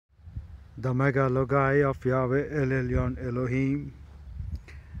The Megalogai of Yahweh El Elyon Elohim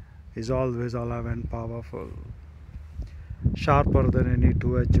is always alive and powerful, sharper than any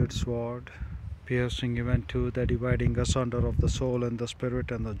two-edged sword, piercing even to the dividing asunder of the soul and the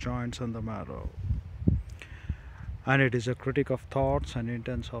spirit and the joints and the marrow. And it is a critic of thoughts and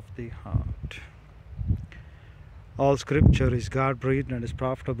intents of the heart. All scripture is God-breathed and is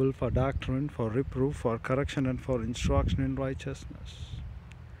profitable for doctrine, for reproof, for correction, and for instruction in righteousness,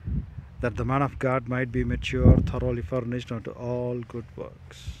 that the man of God might be mature, thoroughly furnished unto all good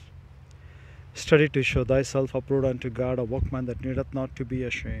works. Study to show thyself approved unto God, a workman that needeth not to be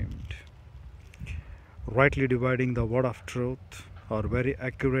ashamed, rightly dividing the word of truth, or very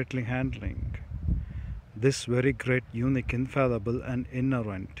accurately handling this very great, unique, infallible, and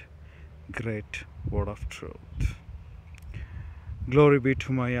inerrant great word of truth. Glory be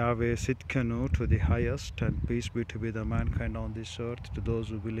to my Yahweh Sitkanu, to the highest, and peace be to the mankind on this earth, to those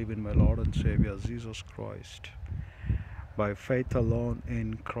who believe in my Lord and Savior Jesus Christ, by faith alone,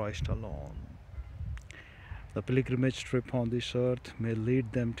 in Christ alone. The pilgrimage trip on this earth may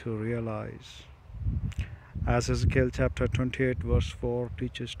lead them to realize, as Ezekiel chapter 28 verse 4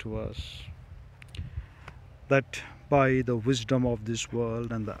 teaches to us, that by the wisdom of this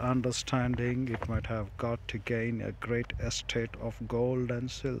world and the understanding it might have got to gain a great estate of gold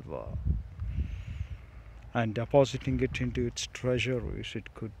and silver, and depositing it into its treasuries,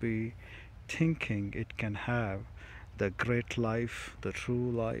 it could be thinking it can have the great life, the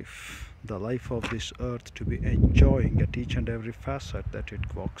true life, the life of this earth, to be enjoying at each and every facet that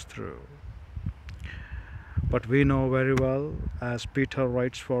it walks through. But we know very well, as Peter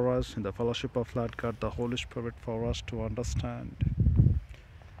writes for us in the fellowship of Lord God, the Holy Spirit for us to understand,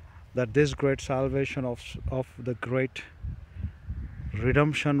 that this great salvation of the great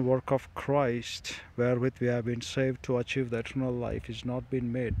redemption work of Christ, wherewith we have been saved to achieve the eternal life, is not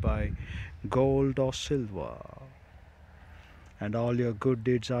been made by gold or silver. And all your good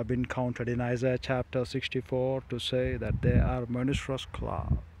deeds have been counted in Isaiah chapter 64 to say that they are ministrous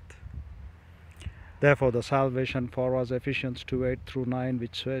cloth. Therefore the salvation for us, Ephesians 2:8 through 9,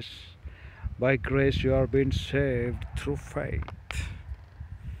 which says, by grace you are being saved through faith.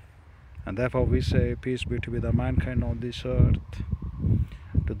 And therefore we say, peace be to the mankind on this earth,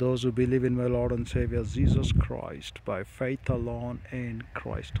 to those who believe in my Lord and Savior Jesus Christ, by faith alone, in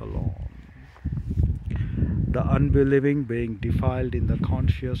Christ alone. The unbelieving being defiled in the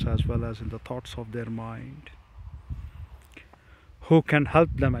conscience as well as in the thoughts of their mind. Who can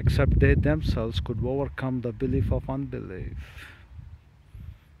help them except they themselves could overcome the belief of unbelief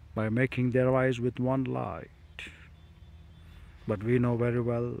by making their eyes with one light? But we know very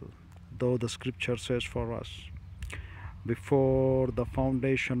well, though the scripture says for us, before the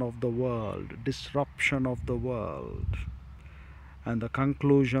foundation of the world, disruption of the world, and the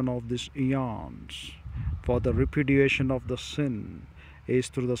conclusion of these eons, for the repudiation of the sin is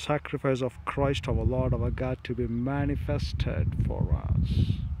through the sacrifice of Christ our Lord, our God, to be manifested for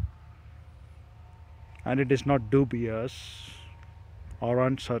us. And it is not dubious or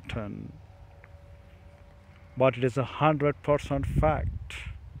uncertain, but it is 100% fact.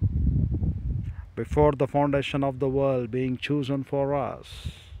 Before the foundation of the world being chosen for us,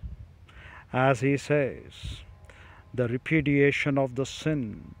 as he says, the repudiation of the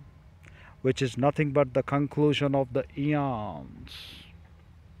sin, which is nothing but the conclusion of the eons,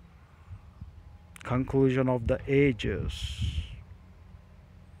 conclusion of the ages.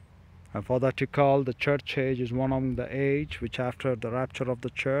 And for that you call the church age is one among the age which after the rapture of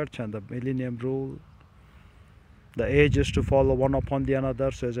the church and the millennium rule, the ages to follow one upon the another,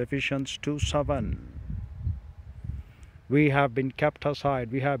 says Ephesians 2:7. We have been kept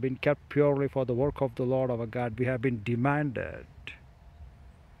aside, we have been kept purely for the work of the Lord our God. We have been demanded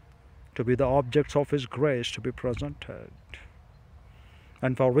to be the objects of his grace, to be presented.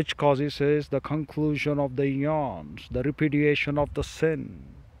 And for which cause he says, the conclusion of the eons, the repudiation of the sin,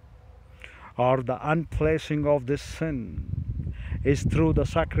 or the unplacing of this sin, is through the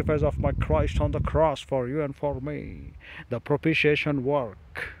sacrifice of my Christ on the cross for you and for me, the propitiation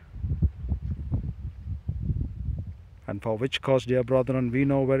work. And for which cause, dear brethren, we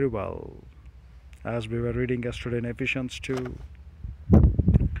know very well, as we were reading yesterday in Ephesians 2,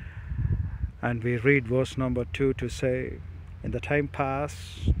 and we read verse number 2 to say, in the time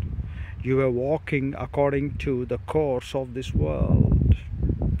past, you were walking according to the course of this world,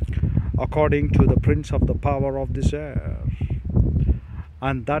 according to the prince of the power of this air,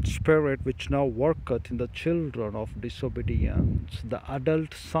 and that spirit which now worketh in the children of disobedience, the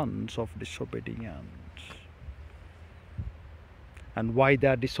adult sons of disobedience. And why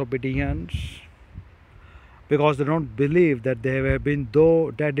their disobedience? because they don't believe that they have been,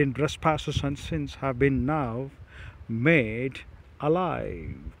 though dead in trespasses and sins, have been now made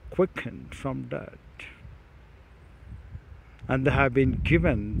alive, quickened from death. And they have been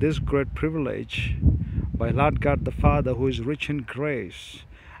given this great privilege by Lord God the Father, who is rich in grace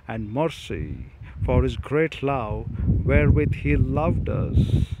and mercy, for his great love wherewith he loved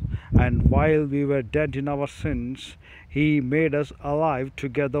us. And while we were dead in our sins, he made us alive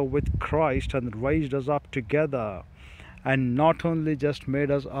together with Christ and raised us up together. And not only just made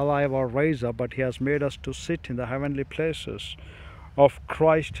us alive or raised up, but he has made us to sit in the heavenly places of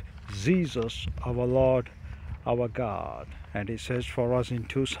Christ Jesus our Lord, our God. And he says for us in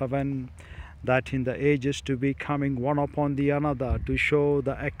 2:7 that in the ages to be coming one upon the another, to show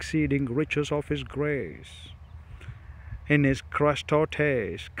the exceeding riches of his grace in his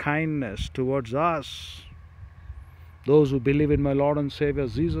Christotes kindness towards us, those who believe in my Lord and Savior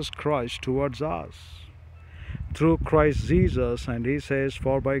Jesus Christ, towards us through Christ Jesus. And he says,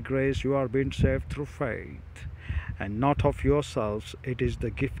 for by grace you are being saved through faith, and not of yourselves, it is the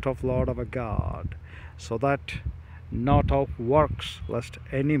gift of Lord our God, so that not of works, lest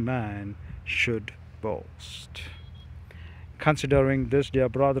any man should boast. Considering this, dear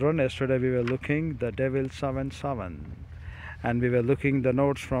brethren, yesterday we were looking the devil 7:7, and we were looking the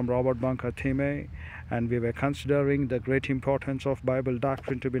notes from Robert Bunker Thime, and we were considering the great importance of Bible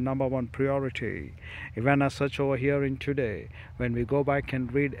doctrine to be number one priority. Even as such, over here in today, when we go back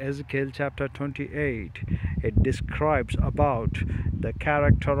and read Ezekiel chapter 28, it describes about the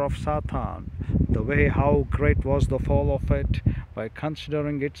character of Satan, the way how great was the fall of it, by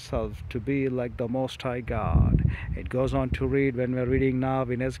considering itself to be like the Most High God. It goes on to read, when we're reading now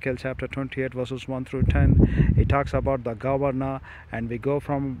in Ezekiel chapter 28 verses 1 through 10, it talks about the governor, and we go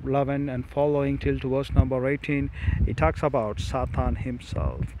from 11 and following till to verse number 18, it talks about Satan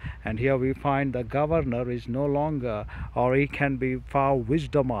himself. And here we find the governor is no longer, or he can be far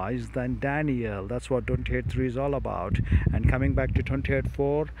wisdomized than Daniel. That's what 28:3 is all about. And coming back to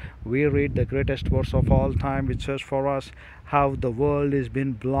 28:4, we read the greatest verse of all time, which says for us how the world is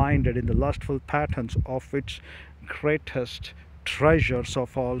been blinded in the lustful patterns of its greatest treasures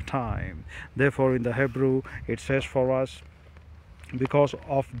of all time. Therefore in the Hebrew it says for us, because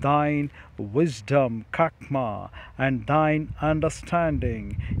of thine wisdom, Kakma, and thine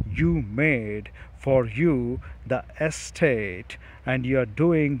understanding, you made for you the estate, and you are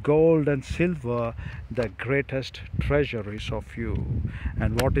doing gold and silver the greatest treasuries of you.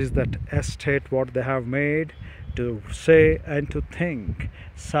 And what is that estate, what they have made? To say and to think.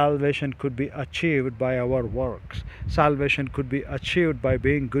 Salvation could be achieved by our works. Salvation could be achieved by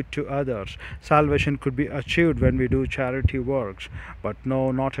being good to others. Salvation could be achieved when we do charity works. But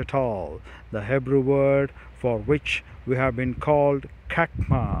no, not at all. The Hebrew word for which we have been called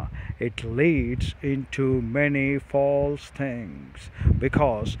kakma, it leads into many false things,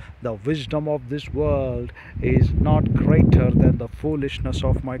 because the wisdom of this world is not greater than the foolishness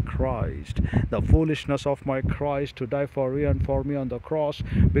of my Christ. The foolishness of my Christ to die for you and for me on the cross,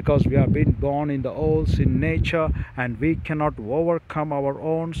 because we have been born in the old sin nature, and we cannot overcome our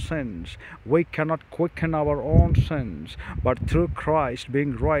own sins. We cannot quicken our own sins, but through Christ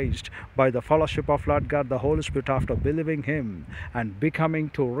being raised by the fellowship of Lord God the Holy Spirit, after believing him and becoming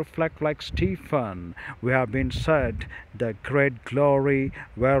to reflect like Stephen, we have been said the great glory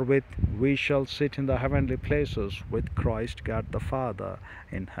wherewith we shall sit in the heavenly places with Christ God the Father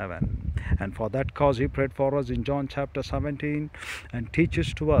in heaven. And for that cause he prayed for us in John chapter 17, and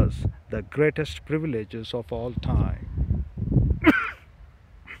teaches to us the greatest privileges of all time.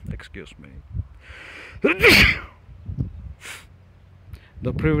 Excuse me.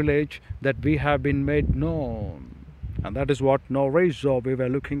 The privilege that we have been made known. And that is what no rezo we were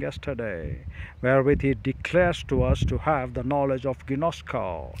looking yesterday, wherewith he declares to us to have the knowledge of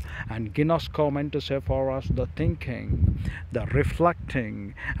ginosko. And ginosko meant to say for us the thinking, the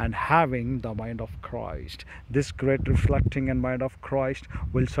reflecting, and having the mind of Christ. This great reflecting and mind of Christ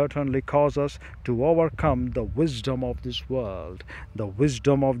will certainly cause us to overcome the wisdom of this world. The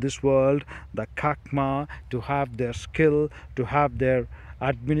wisdom of this world, the kakma, to have their skill, to have their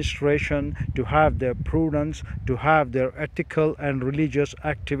administration, to have their prudence, to have their ethical and religious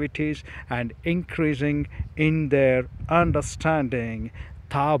activities, and increasing in their understanding,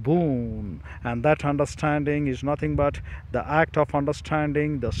 tabun. And that understanding is nothing but the act of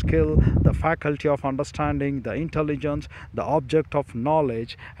understanding, the skill, the faculty of understanding, the intelligence, the object of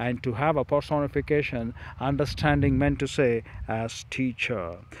knowledge. And to have a personification, understanding meant to say as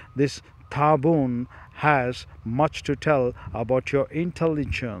teacher. This Tabun has much to tell about your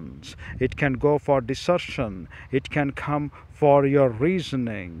intelligence. It can go for discernment. It can come for your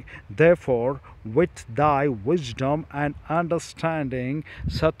reasoning. Therefore, with thy wisdom and understanding,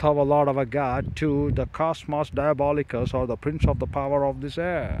 saith our Lord our God to the cosmos diabolicus, or the prince of the power of this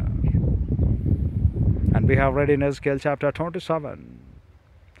air. And we have read in Ezekiel chapter 27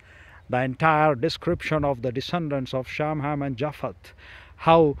 the entire description of the descendants of Shem, Ham, and Japheth,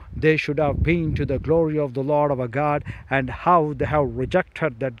 how they should have been to the glory of the Lord our God, and how they have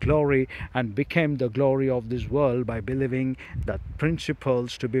rejected that glory and became the glory of this world by believing the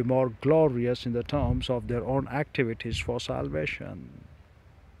principles to be more glorious in the terms of their own activities for salvation.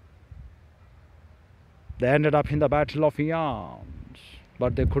 They ended up in the battle of eons,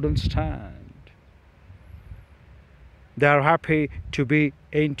 but they couldn't stand. They are happy to be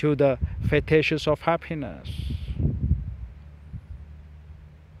into the fetiches of happiness,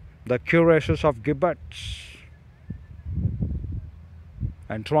 the cuirasses of gibbets,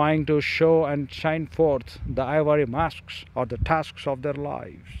 and trying to show and shine forth the ivory masks or the tasks of their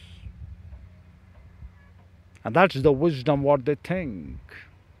lives. And that's the wisdom what they think.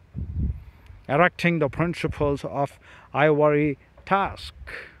 Erecting the principles of ivory task.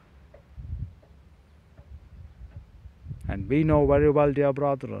 And we know very well, dear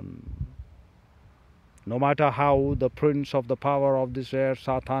brethren, no matter how the prince of the power of this air,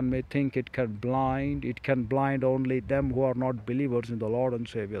 Satan, may think it can blind only them who are not believers in the Lord and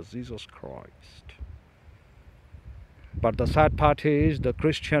Savior Jesus Christ. But the sad part is the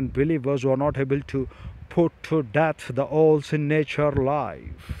Christian believers who are not able to put to death the old sin nature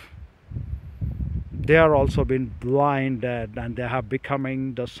life. They are also been blinded, and they have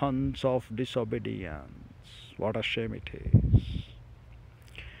becoming the sons of disobedience. What a shame it is.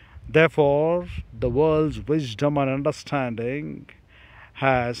 Therefore, the world's wisdom and understanding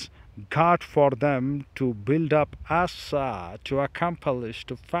has got for them to build up asa, to accomplish,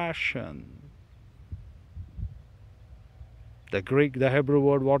 to fashion. The Greek, the Hebrew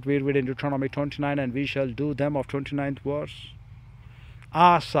word, what we read in Deuteronomy 29, and we shall do them, of 29th verse.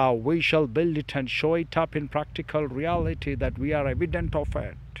 Asa, we shall build it and show it up in practical reality that we are evident of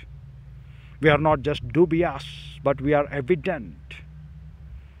it. We are not just dubious, but we are evident.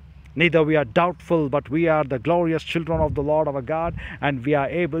 Neither we are doubtful, but we are the glorious children of the Lord our God, and we are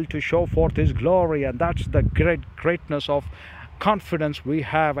able to show forth His glory. And that's the greatness of confidence we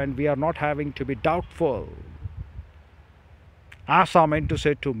have, and we are not having to be doubtful. Asa meant to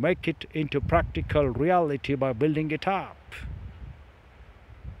say to make it into practical reality by building it up.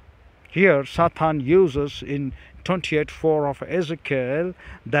 Here Satan uses in 28:4 of Ezekiel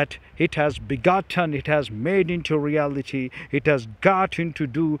that it has begotten, it has made into reality, it has got into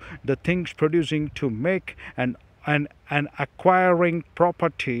do the things producing to make an acquiring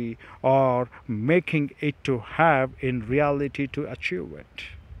property, or making it to have in reality to achieve it.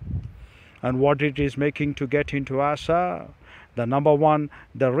 And what it is making to get into Asa? The number one,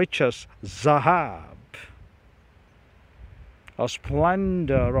 the riches, Zahab, a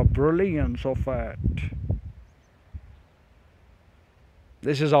splendor, a brilliance of it.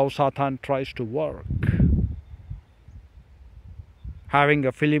 This is how Satan tries to work. Having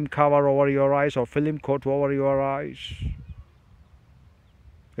a film cover over your eyes or film coat over your eyes.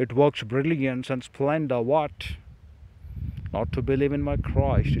 It works brilliance and splendor. What? Not to believe in my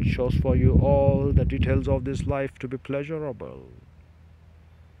Christ. It shows for you all the details of this life to be pleasurable.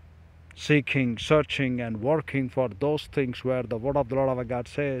 Seeking, searching, and working for those things where the word of the Lord our God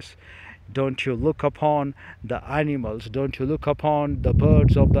says, don't you look upon the animals, don't you look upon the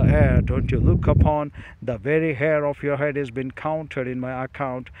birds of the air, don't you look upon the very hair of your head has been counted in my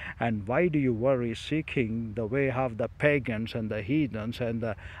account, and why do you worry, seeking the way of the pagans and the heathens and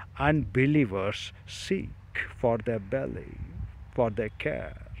the unbelievers seek for their belly, for their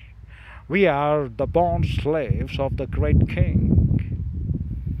care. We are the bond slaves of the great King.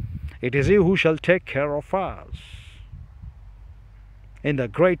 It is He who shall take care of us in the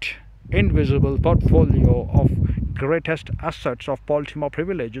great invisible portfolio of greatest assets of Baltimore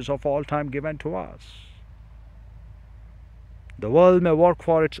privileges of all time given to us. The world may work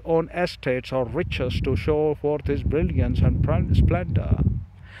for its own estates or riches to show forth its brilliance and splendor,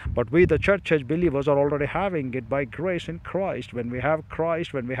 but we, the church age believers, are already having it by grace in Christ. When we have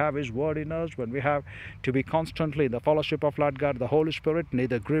Christ, when we have His word in us, when we have to be constantly in the fellowship of Lord God, the Holy Spirit,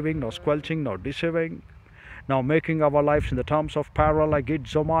 neither grieving nor squelching nor deceiving, now making our lives in the terms of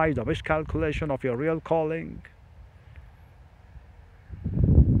paralagizomai, the miscalculation of your real calling,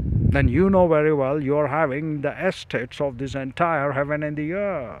 then you know very well you are having the estates of this entire heaven and the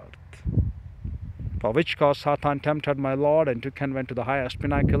earth. For which cause Satan tempted my Lord and took and went to the highest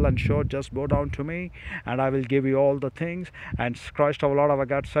pinnacle and showed, just bow down to me and I will give you all the things. And Christ our Lord our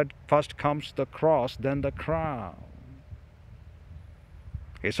God said, first comes the cross, then the crown.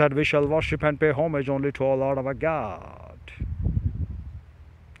 He said, we shall worship and pay homage only to our Lord our God.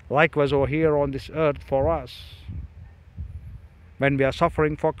 Likewise over here on this earth for us, when we are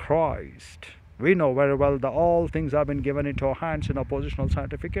suffering for Christ, we know very well that all things have been given into our hands in our positional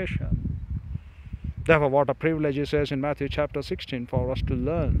sanctification. Therefore, what a privilege it says in Matthew chapter 16 for us to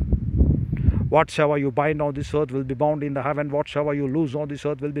learn. Whatsoever you bind on this earth will be bound in the heaven. Whatsoever you loose on this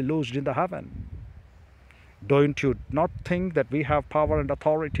earth will be loosed in the heaven. Don't you not think that we have power and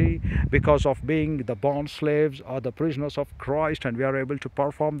authority because of being the bond slaves or the prisoners of Christ, and we are able to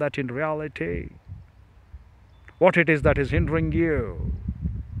perform that in reality? What it is that is hindering you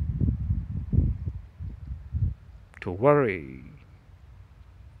to worry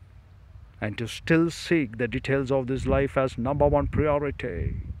and to still seek the details of this life as number one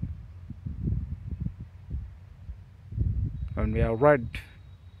priority? When we have read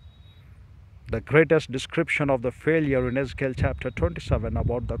the greatest description of the failure in Ezekiel chapter 27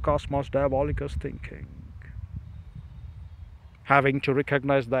 about the cosmos diabolicus thinking, having to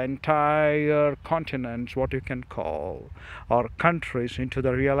recognize the entire continents, what you can call, or countries, into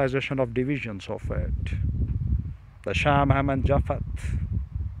the realization of divisions of it. The Shem, Ham and Japheth,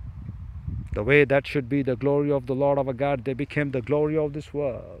 the way that should be the glory of the Lord our God, they became the glory of this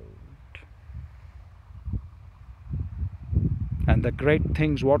world. And the great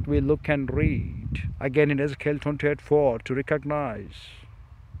things what we look and read, again in Ezekiel 28:4, to recognize,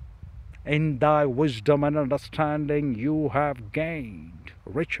 in thy wisdom and understanding you have gained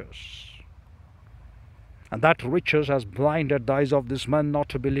riches. And that riches has blinded the eyes of this man not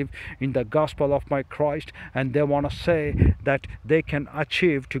to believe in the gospel of my Christ. And they want to say that they can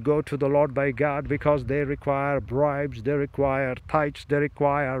achieve to go to the Lord by God because they require bribes, they require tithes, they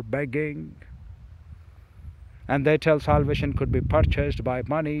require begging. And they tell salvation could be purchased by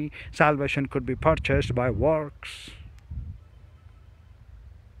money, salvation could be purchased by works.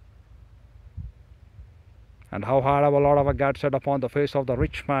 And how hard our Lord our God said upon the face of the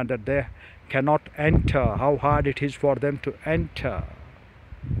rich man that they cannot enter, how hard it is for them to enter.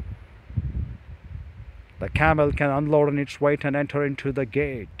 The camel can unload on its weight and enter into the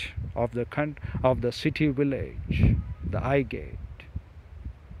gate of the city village, the eye gate.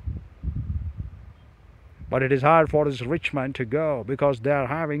 But it is hard for this rich man to go because they are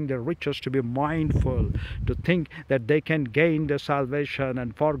having the riches to be mindful, to think that they can gain the salvation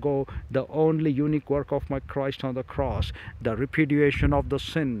and forego the only unique work of my Christ on the cross, the repudiation of the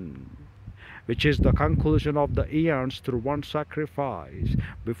sin, which is the conclusion of the eons through one sacrifice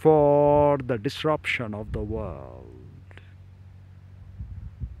before the disruption of the world.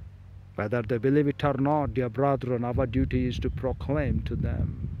 Whether they believe it or not, dear brethren, our duty is to proclaim to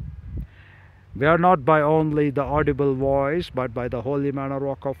them. We are not by only the audible voice, but by the holy manner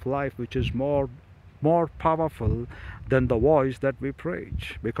walk of life, which is more powerful than the voice that we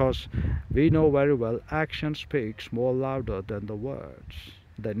preach. Because we know very well action speaks more louder than the words.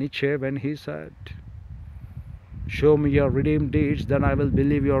 The Nietzsche, when he said, show me your redeemed deeds, then I will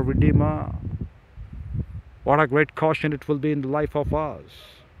believe your Redeemer. What a great caution it will be in the life of us,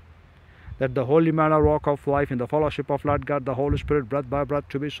 that the holy manner walk of life in the fellowship of Lord God, the Holy Spirit, breath by breath,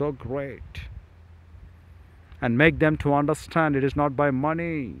 to be so great. And make them to understand it is not by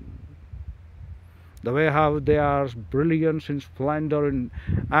money. The way how they are brilliance in splendor in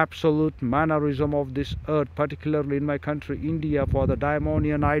absolute mannerism of this earth, particularly in my country India, for the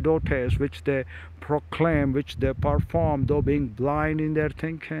daimonian idotes which they proclaim, which they perform, though being blind in their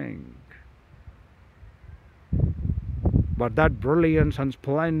thinking. But that brilliance and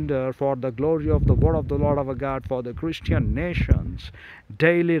splendor for the glory of the word of the Lord our God, for the Christian nations,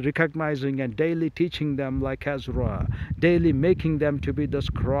 daily recognizing and daily teaching them like Ezra, daily making them to be the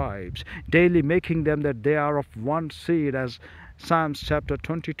scribes, daily making them that they are of one seed, as Psalms chapter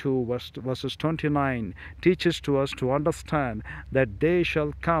 22 verses 29 teaches to us to understand, that they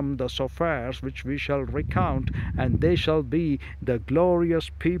shall come the Sophirs which we shall recount, and they shall be the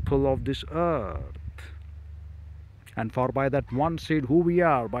glorious people of this earth. And for by that one seed who we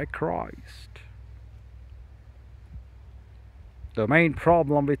are, by Christ. The main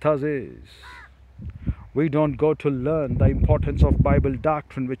problem with us is we don't go to learn the importance of Bible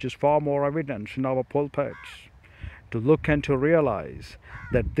doctrine, which is far more evident in our pulpits, to look and to realize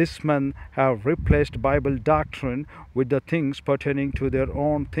that these men have replaced Bible doctrine with the things pertaining to their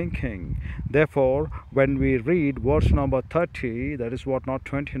own thinking. Therefore, when we read verse number 30, that is what, not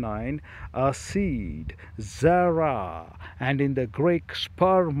 29, a seed, zera, and in the Greek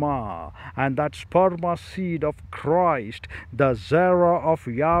sperma, and that sperma seed of Christ, the zera of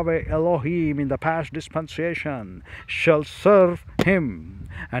Yahweh Elohim in the past dispensation, shall serve him.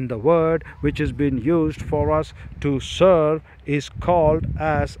 And the word which has been used for us to serve is called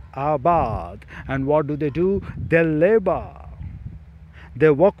as abad. And what do? They labor. They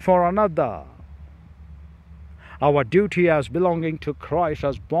work for another. Our duty as belonging to Christ,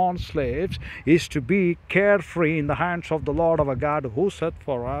 as born slaves, is to be carefree in the hands of the Lord our God, who said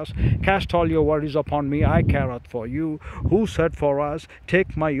for us, cast all your worries upon me, I careth for you. Who said for us,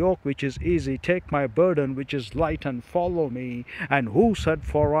 take my yoke which is easy, take my burden which is light, and follow me. And who said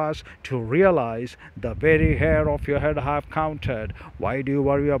for us to realize the very hair of your head I have counted. Why do you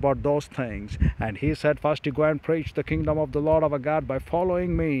worry about those things? And he said, first you go and preach the kingdom of the Lord our God by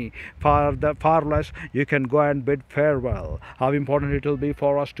following me. Far less you can go and bid farewell. How important it will be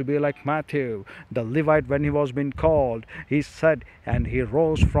for us to be like Matthew, the Levite, when he was being called. He said, and he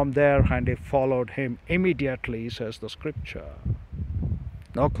rose from there and he followed him immediately, says the scripture.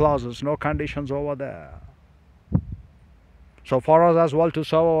 No clauses, no conditions over there. So for us as well to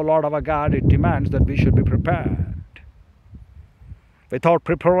serve our Lord our God, it demands that we should be prepared. Without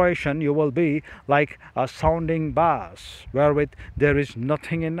preparation, you will be like a sounding bass, wherewith there is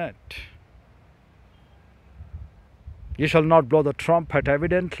nothing in it. You shall not blow the trumpet,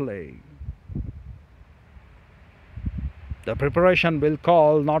 evidently. The preparation will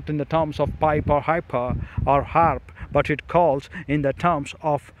call not in the terms of pipe or hyper or harp, but it calls in the terms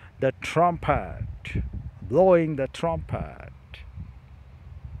of the trumpet, blowing the trumpet.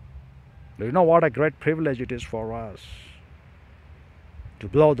 Do you know what a great privilege it is for us to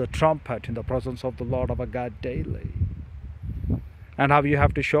blow the trumpet in the presence of the Lord our God daily? And how you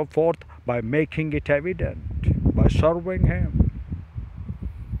have to show forth? By making it evident, by serving him.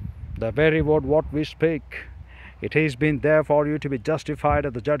 The very word what we speak, it has been there for you to be justified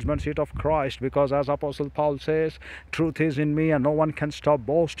at the judgment seat of Christ, because as Apostle Paul says, truth is in me and no one can stop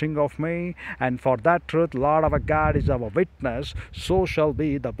boasting of me. And for that truth, Lord our God is our witness. So shall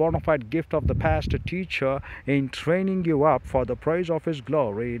be the bona fide gift of the pastor teacher in training you up for the praise of his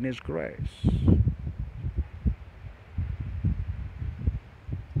glory in his grace.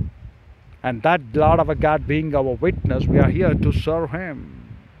 And that Lord our God being our witness, we are here to serve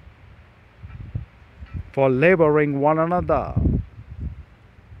him, for laboring one another,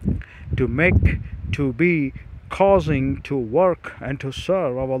 to be causing to work and to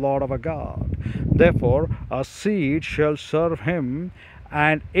serve our Lord our God. Therefore, a seed shall serve him,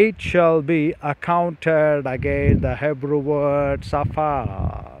 and it shall be accounted, again the Hebrew word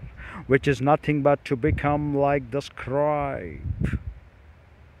safar, which is nothing but to become like the scribe.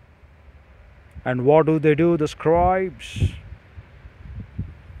 And what do? The scribes.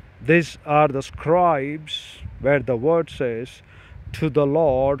 These are the scribes where the word says, to the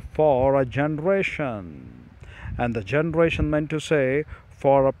Lord for a generation. And the generation meant to say,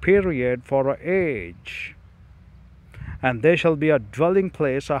 for a period, for an age. And there shall be a dwelling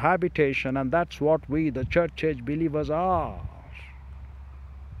place, a habitation, and that's what we, the church age believers, are.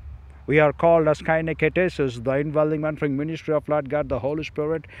 We are called as kainaketesis, the indwelling mentoring ministry of Lord God, the Holy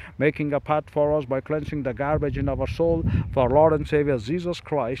Spirit, making a path for us by cleansing the garbage in our soul for Lord and Savior Jesus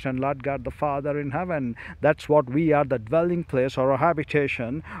Christ and Lord God the Father in heaven. That's what we are, the dwelling place or a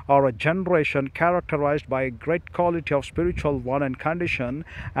habitation or a generation characterized by a great quality of spiritual one and condition,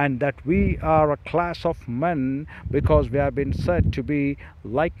 and that we are a class of men because we have been said to be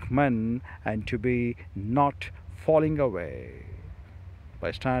like men and to be not falling away, by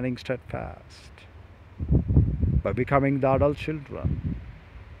standing steadfast, by becoming the adult children.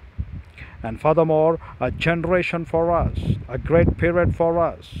 And furthermore, a generation for us, a great period for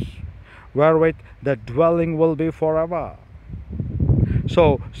us, wherewith the dwelling will be forever.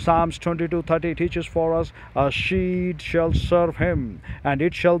 So Psalms 22:30 teaches for us, a seed shall serve him, and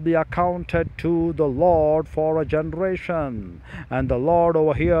it shall be accounted to the Lord for a generation. And the Lord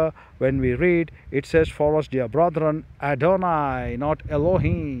over here, when we read, it says for us, dear brethren, Adonai, not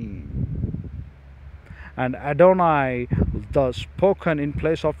Elohim. And Adonai, the spoken in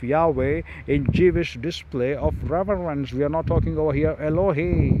place of Yahweh in Jewish display of reverence. We are not talking over here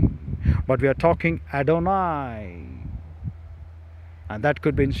Elohim, but we are talking Adonai. And that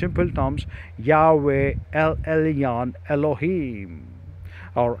could be in simple terms, Yahweh El Elyon Elohim,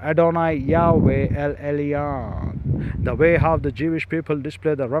 or Adonai Yahweh El Elyon. The way how the Jewish people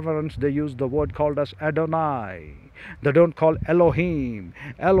display the reverence, they use the word called as Adonai. They don't call Elohim.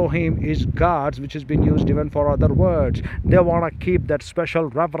 Elohim is God's, which has been used even for other words. They want to keep that special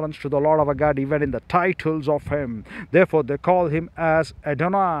reverence to the Lord our God even in the titles of Him. Therefore, they call Him as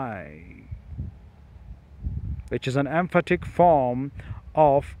Adonai, which is an emphatic form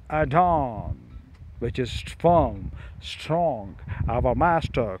of Adon, which is firm, strong, our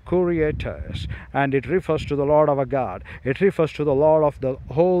master, Kuriates, and it refers to the Lord our God. It refers to the Lord of the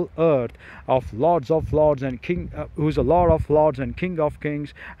whole earth, of lords and king, who is the Lord of lords and King of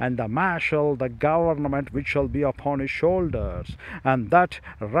kings, and the marshal, the government which shall be upon his shoulders. And that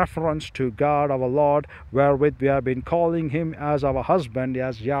reference to God our Lord, wherewith we have been calling Him as our husband,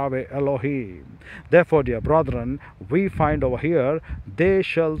 as Yahweh Elohim. Therefore, dear brethren, we find over here, they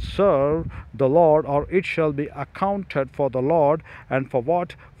shall serve the Lord, or it shall be accounted for the Lord. And for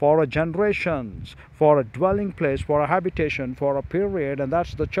what? For a generations, for a dwelling place, for a habitation, for a period. And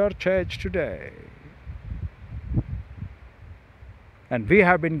that's the church age today. And we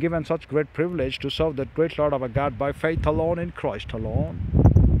have been given such great privilege to serve that great Lord our God by faith alone, in Christ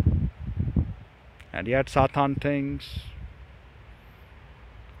alone. And yet Satan thinks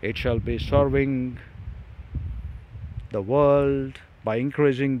it shall be serving the world by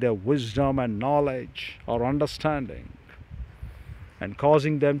increasing their wisdom and knowledge or understanding, and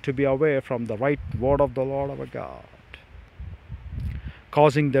causing them to be away from the right word of the Lord our God,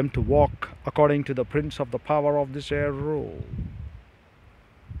 causing them to walk according to the prince of the power of this air rule,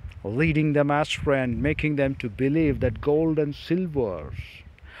 leading them astray and making them to believe that gold and silver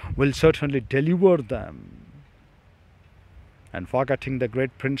will certainly deliver them, and forgetting the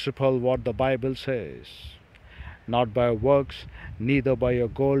great principle what the Bible says: not by works, neither by your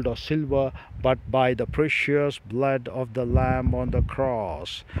gold or silver, but by the precious blood of the Lamb on the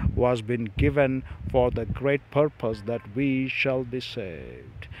cross, was been given for the great purpose that we shall be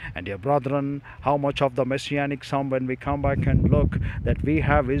saved. And dear brethren, how much of the Messianic psalm, when we come back and look, that we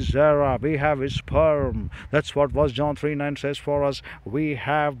have His Zerah, we have His sperm. That's what verse John 3:9 says for us. We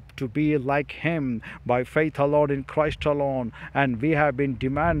have to be like Him by faith alone, in Christ alone. And we have been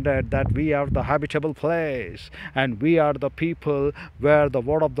demanded that we are the habitable place, and we are the people where the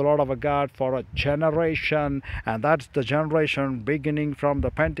word of the Lord our God for a generation, and that's the generation beginning from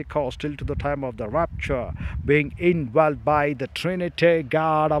the Pentecost till to the time of the rapture, being indwelt by the Trinity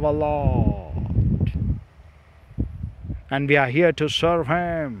God our Lord. And we are here to serve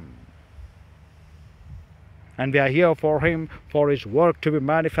Him, and we are here for Him, for His work to be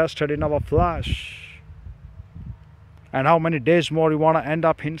manifested in our flesh. And how many days more you want to end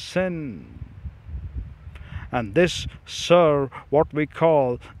up in sin? And this serve, what we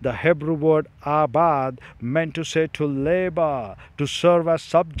call the Hebrew word abad, meant to say to labor, to serve as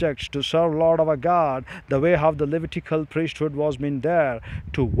subjects, to serve Lord our God, the way how the Levitical priesthood was been there,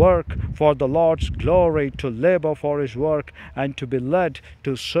 to work for the Lord's glory, to labor for His work, and to be led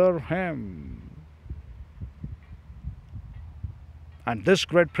to serve Him. And this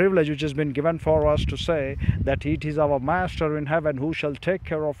great privilege which has been given for us to say that it is our Master in heaven who shall take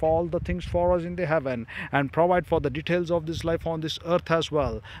care of all the things for us in the heaven and provide for the details of this life on this earth as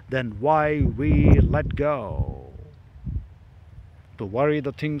well, then why we let go to worry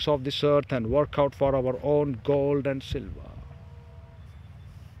the things of this earth and work out for our own gold and silver?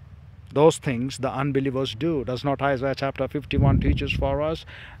 Those things the unbelievers do. Does not Isaiah chapter 51 teaches for us?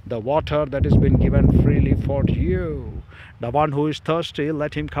 The water that has been given freely for you. The one who is thirsty,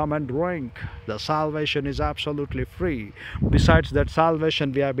 let him come and drink. The salvation is absolutely free. Besides that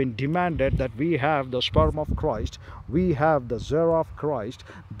salvation, we have been demanded that we have the sperm of Christ. We have the Zerah of Christ.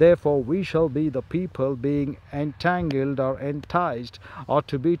 Therefore, we shall be the people being entangled or enticed, or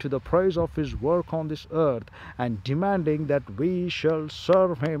to be to the praise of His work on this earth, and demanding that we shall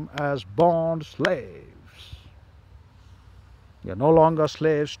serve Him as bond slaves. You are no longer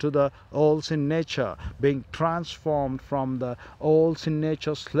slaves to the old sin nature, being transformed from the old sin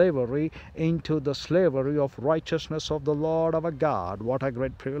nature slavery into the slavery of righteousness of the Lord our God. What a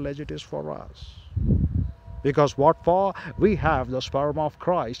great privilege it is for us. Because what for? We have the sperm of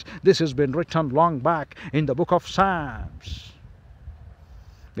Christ. This has been written long back in the book of Psalms.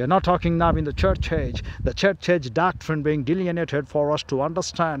 We are not talking now in the church age. The church age doctrine being delineated for us to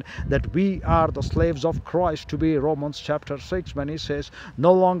understand that we are the slaves of Christ, to be Romans chapter 6, when he says,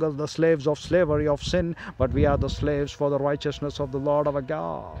 no longer the slaves of slavery of sin, but we are the slaves for the righteousness of the Lord our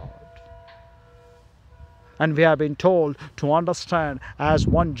God. And we have been told to understand, as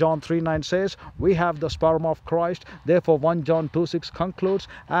 1 John 3:9 says, we have the sperm of Christ. Therefore 1 John 2:6 concludes,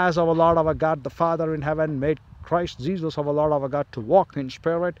 as our Lord our God the Father in heaven made Christ Jesus our Lord our God, to walk in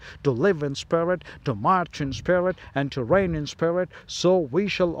spirit, to live in spirit, to march in spirit, and to reign in spirit, so we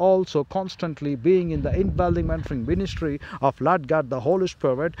shall also constantly, being in the indwelling mentoring ministry of Lord God the Holy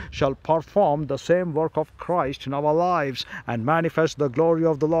Spirit, shall perform the same work of Christ in our lives and manifest the glory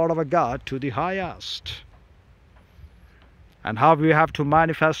of the Lord our God to the highest. And how we have to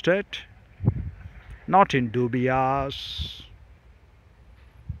manifest it? Not in dubious,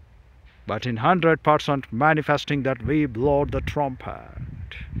 but in 100% manifesting that we blow the trumpet.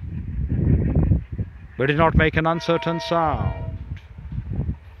 We did not make an uncertain sound.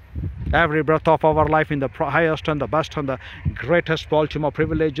 Every breath of our life in the highest and the best and the greatest ultimate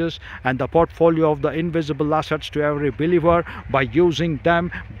privileges and the portfolio of the invisible assets to every believer, by using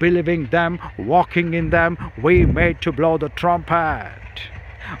them, believing them, walking in them, we made to blow the trumpet.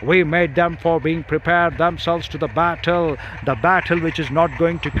 We made them for being prepared themselves to the battle which is not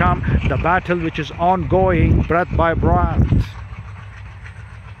going to come, the battle which is ongoing, breath by breath.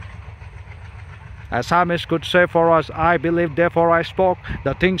 As psalmist could say for us, I believed, therefore I spoke,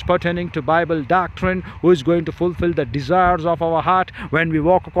 the things pertaining to Bible doctrine, who is going to fulfill the desires of our heart. When we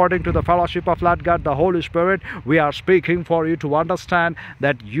walk according to the fellowship of Lord God, the Holy Spirit, we are speaking for you to understand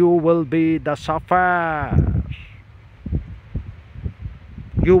that you will be the sapphire.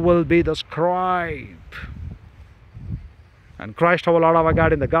 You will be the scribe. And Christ our Lord our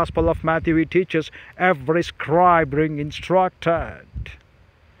God in the Gospel of Matthew, he teaches every scribe being instructed,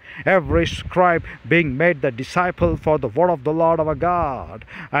 every scribe being made the disciple for the word of the Lord our God,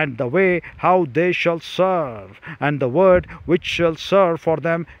 and the way how they shall serve, and the word which shall serve for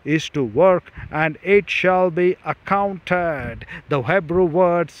them is to work, and it shall be accounted. The Hebrew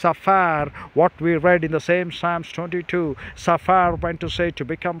word sapphire, what we read in the same Psalms 22, sapphire meant to say to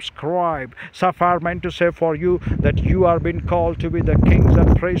become scribe. Sapphire meant to say for you that you are being called to be the kings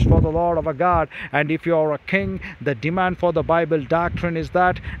and priests for the Lord our God. And if you are a king, the demand for the Bible doctrine is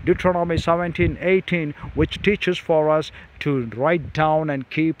that Deuteronomy 17:18, which teaches for us to write down and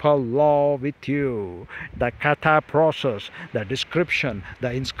keep a law with you. The kata process, the description,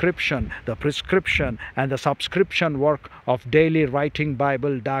 the inscription, the prescription, and the subscription work of daily writing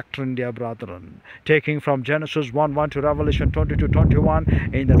Bible doctrine, dear brethren. Taking from Genesis 1:1 to Revelation 22:21,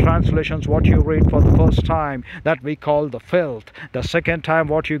 in the translations what you read for the first time, that we call the filth. The second time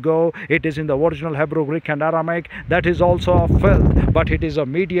what you go, it is in the original Hebrew, Greek, and Aramaic, that is also a filth, but it is a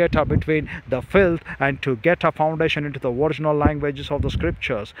mediator between the filth and to get a foundation into the original languages of the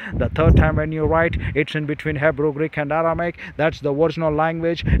scriptures. The third time when you write, it's in between Hebrew, Greek, and Aramaic. That's the original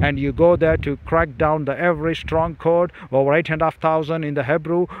language, and you go there to crack down the every strong code, over 8,500 in the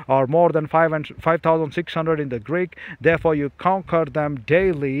Hebrew, or more than 5,600 in the Greek. Therefore you conquer them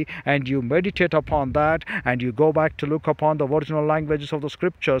daily, and you meditate upon that, and you go back to look upon the original languages of the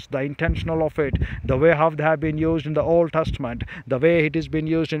scriptures, the intentional of it, the way how they have been used in the Old Testament, the way it has been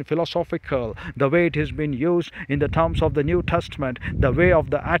used in philosophical, the way it has been used in the terms of the New Testament, the way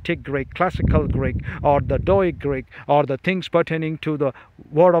of the Attic Greek, classical Greek, or the Doic Greek, or the things pertaining to the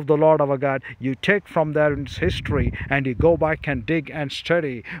word of the Lord our God. You take from there in its history, and you go back and dig and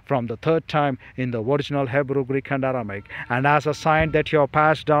study from the third time in the original Hebrew, Greek, and Aramaic. And as a sign that you are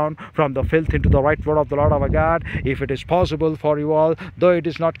passed down from the filth into the right word of the Lord our God, if it is possible for you all, though it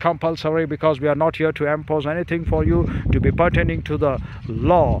is not compulsory, because we are not here to impose anything for you to be pertaining to the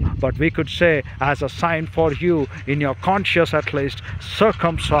law, but we could say as a sign for you in your conscience at least,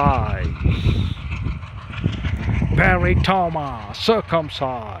 circumcise. Peritoma,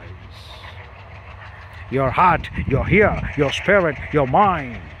 circumcise. Your heart, your ear, your spirit, your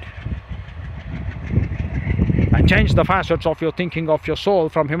mind. And change the facets of your thinking of your soul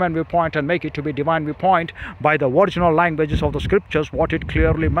from human viewpoint and make it to be divine viewpoint by the original languages of the scriptures, what it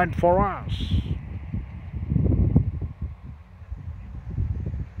clearly meant for us.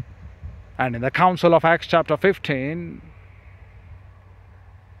 And in the Council of Acts chapter 15,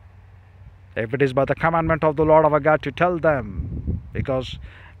 if it is by the commandment of the Lord our God to tell them, because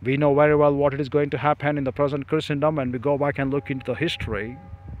we know very well what it is going to happen in the present Christendom when we go back and look into the history.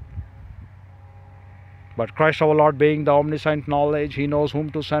 But Christ our Lord being the omniscient knowledge, he knows whom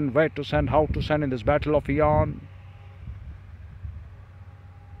to send, where to send, how to send in this battle of eon.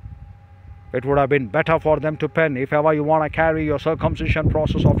 It would have been better for them to pen, if ever you want to carry your circumcision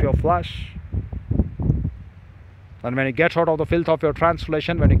process of your flesh. And when you get out of the filth of your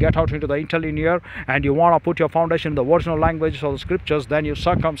translation, when you get out into the interlinear, and you want to put your foundation in the original languages of the scriptures, then you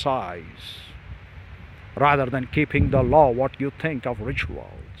circumcise, rather than keeping the law, what you think of rituals.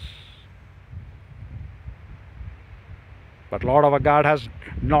 But Lord our God has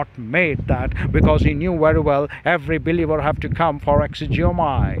not made that, because he knew very well every believer have to come for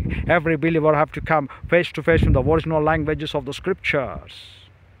exegomai. Every believer have to come face to face in the original languages of the scriptures.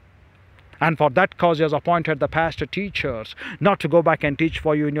 And for that cause he has appointed the pastor teachers, not to go back and teach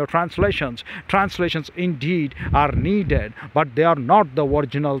for you in your translations. Translations indeed are needed, but they are not the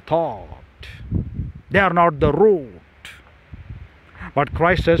original thought. They are not the root. But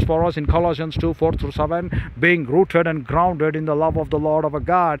Christ says for us in Colossians 2:4-7, being rooted and grounded in the love of the Lord our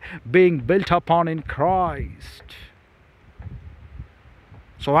God, being built upon in Christ.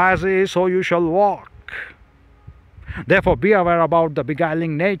 So as he is, so you shall walk. Therefore be aware about the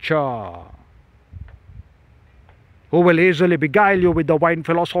beguiling nature, who will easily beguile you with the vain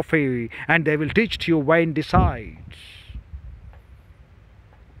philosophy, and they will teach to you vain decides.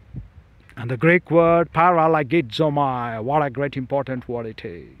 And the Greek word paralagizomai, what a great important word it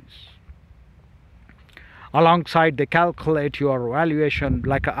is. Alongside they calculate your valuation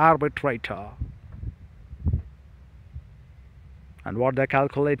like an arbitrator. And what they're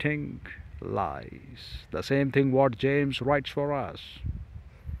calculating? Lies. The same thing what James writes for us.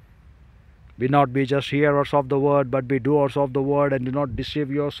 Be not be just hearers of the word, but be doers of the word, and do not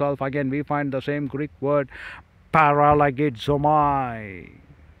deceive yourself. Again we find the same Greek word paralagizomai.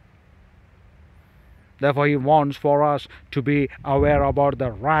 Therefore he wants for us to be aware about the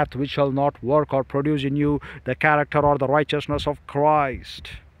wrath which shall not work or produce in you the character or the righteousness of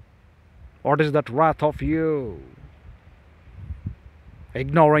Christ. What is that wrath of you?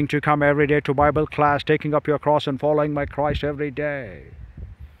 Ignoring to come every day to Bible class, taking up your cross and following my Christ every day.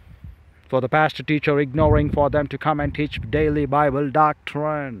 For the pastor teacher, ignoring for them to come and teach daily Bible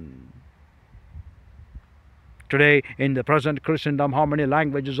doctrine. Today, in the present Christendom, how many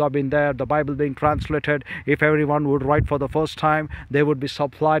languages have been there, the Bible being translated? If everyone would write for the first time, they would be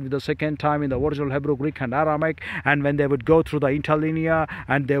supplied with the second time in the original Hebrew, Greek and Aramaic. And when they would go through the interlinear,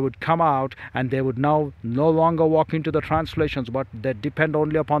 and they would come out, and they would now no longer walk into the translations, but they depend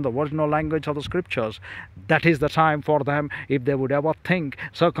only upon the original language of the scriptures. That is the time for them, if they would ever think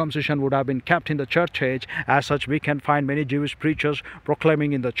circumcision would have been kept in the church age. As such, we can find many Jewish preachers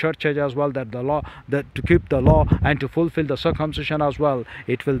proclaiming in the church age as well that the law, that to keep the law and to fulfill the circumcision as well.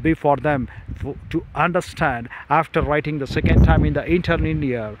 It will be for them to understand after writing the second time in the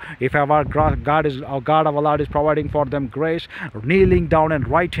interlinear, if our God of our Lord is providing for them grace, kneeling down and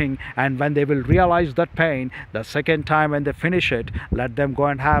writing, and when they will realize that pain, the second time when they finish it, let them go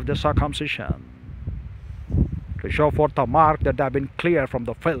and have the circumcision, to show forth the mark that they have been clear from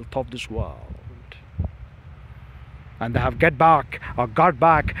the filth of this world. And they have got back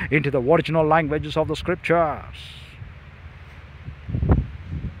into the original languages of the scriptures.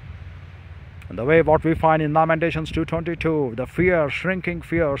 And the way what we find in Lamentations 2:22, the fear, shrinking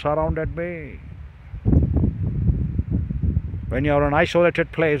fear surrounded me. When you are in an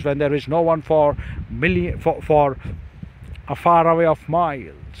isolated place, when there is no one for a far away of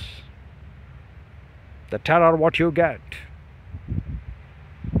miles, the terror what you get,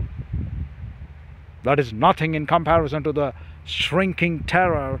 that is nothing in comparison to the shrinking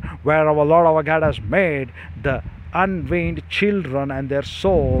terror where our Lord our God has made the unweaned children and their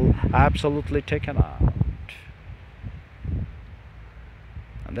soul absolutely taken out.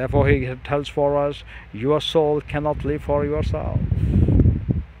 And therefore he tells for us, your soul cannot live for yourself.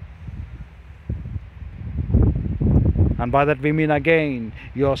 And by that we mean again,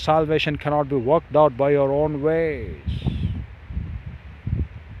 your salvation cannot be worked out by your own ways.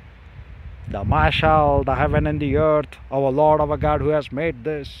 The Marshal, the heaven and the earth, our Lord, our God, who has made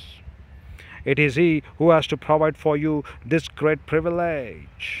this. It is he who has to provide for you this great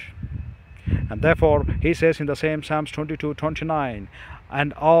privilege. And therefore, he says in the same Psalms 22:29,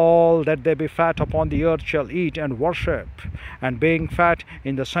 and all that they be fat upon the earth shall eat and worship. And being fat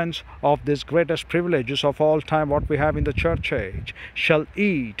in the sense of this greatest privileges of all time, what we have in the church age, shall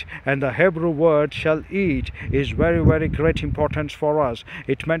eat. And the Hebrew word shall eat is very, very great importance for us.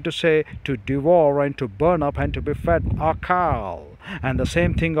 It meant to say to devour and to burn up and to be fed, akal. And the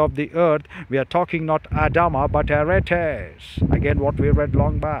same thing of the earth, we are talking not Adama but Eretes. Again what we read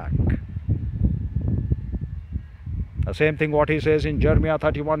long back. The same thing what he says in Jeremiah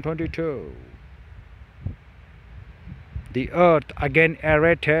 31:22. The earth again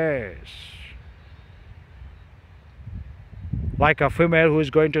Eretes. Like a female who is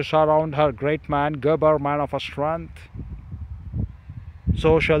going to surround her great man, Gerber, man of a strength,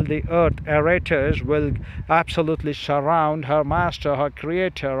 so shall the earth Eretes will absolutely surround her master, her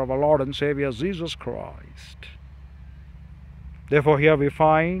creator, our Lord and Savior Jesus Christ. Therefore here we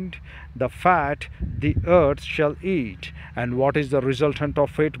find the fat the earth shall eat. And what is the resultant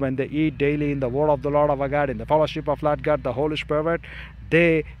of it when they eat daily in the word of the Lord our God, in the fellowship of Lord God, the Holy Spirit?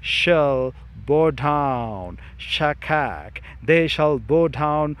 They shall bow down, shakak. They shall bow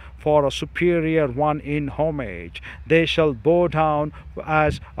down for a superior one in homage. They shall bow down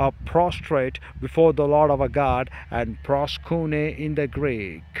as a prostrate before the Lord our God, and proskune in the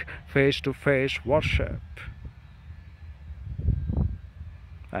Greek, face-to-face worship,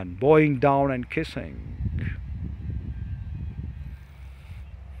 and bowing down and kissing.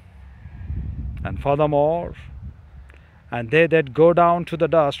 And furthermore, and they that go down to the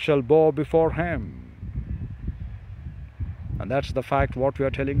dust shall bow before him. And that's the fact what we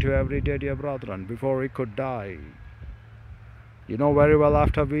are telling to every day, dear brethren, before we could die. You know very well,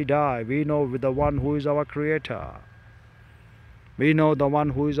 after we die, we know with the one who is our Creator. We know the one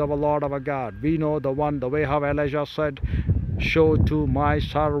who is our Lord, our God. We know the one, the way how Elijah said, show to my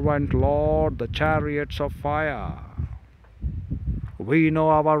servant Lord the chariots of fire. We know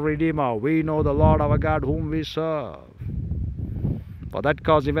our Redeemer. We know the Lord our God whom we serve. For that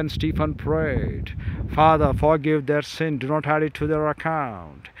cause even Stephen prayed, Father, forgive their sin, do not add it to their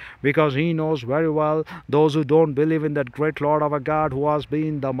account. Because he knows very well those who don't believe in that great Lord our God who has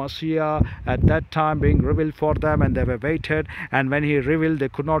been the Messiah at that time being revealed for them, and they were waited, and when he revealed they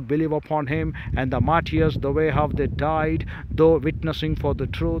could not believe upon him. And the martyrs, the way how they died, though witnessing for the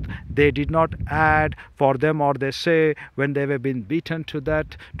truth, they did not add for them, or they say when they were being beaten to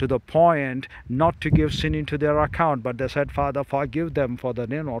that, to the point not to give sin into their account, but they said, Father, forgive them, for they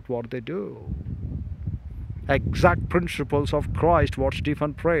know not what they do. Exact principles of Christ, what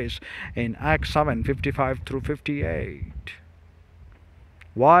Stephen prays in Acts 7:55 through 58.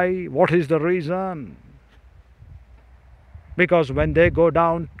 Why? What is the reason? Because when they go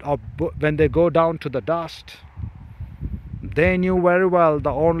down to the dust, they knew very well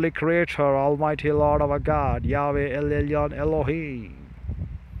the only Creator, Almighty Lord our God, Yahweh El Elyon Elohim,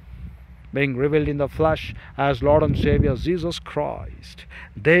 being revealed in the flesh as Lord and Savior Jesus Christ.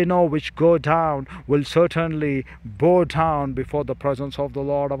 They know which go down will certainly bow down before the presence of the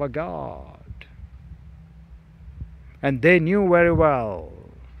Lord our God. And they knew very well,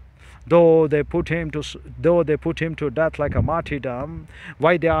 though they put him to death like a martyrdom,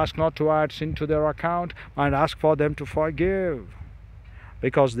 why they ask not to add sin to their account and ask for them to forgive,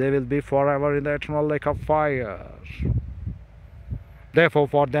 because they will be forever in the eternal lake of fire. Therefore,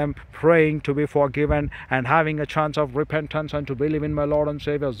 for them praying to be forgiven and having a chance of repentance and to believe in my Lord and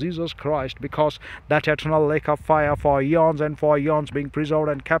Savior Jesus Christ, because that eternal lake of fire for eons and for eons being preserved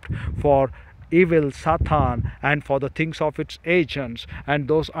and kept for evil Satan and for the things of its agents and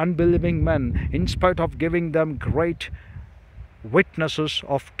those unbelieving men, in spite of giving them great witnesses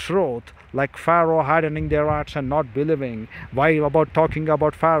of truth, like Pharaoh hardening their hearts and not believing. Why about talking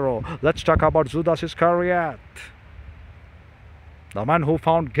about Pharaoh? Let's talk about Judas Iscariot, the man who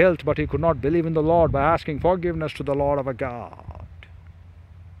found guilt, but he could not believe in the Lord by asking forgiveness to the Lord our God.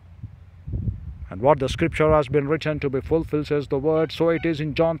 And what the scripture has been written to be fulfilled, says the word, so it is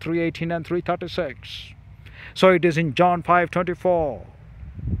in John 3:18 and 3:36. So it is in John 5:24.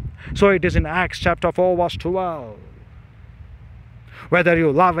 So it is in Acts chapter 4 verse 12. Whether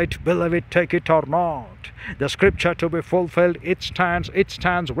you love it, believe it, take it or not, the scripture to be fulfilled, it stands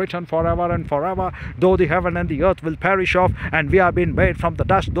written forever and forever. Though the heaven and the earth will perish off, and we have been made from the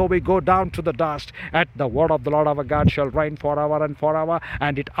dust, though we go down to the dust, at the word of the Lord our God shall reign forever and forever,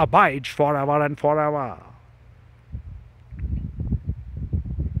 and it abides forever and forever.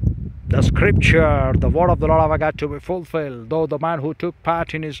 The scripture, the word of the Lord our God to be fulfilled, though the man who took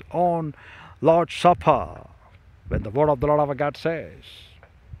part in his own Lord's Supper, when the word of the Lord our God says,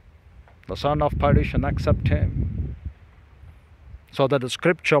 the son of perdition, accept him, so that the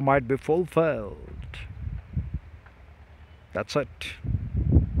scripture might be fulfilled. That's it.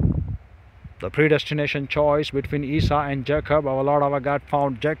 The predestination choice between Esau and Jacob, our Lord our God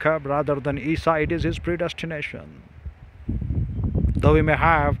found Jacob rather than Esau. It is his predestination. Though we may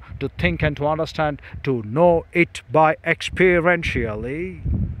have to think and to understand, to know it by experientially.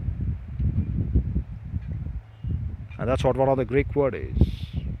 And that's what one of the Greek word is.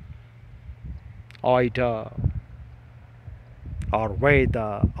 Oida, or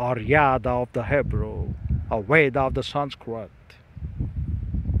Veda, or Yada of the Hebrew, or Veda of the Sanskrit.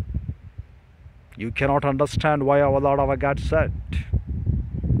 You cannot understand why our Lord our God said,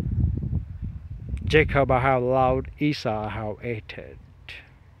 Jacob I have loved, Esau I have hated.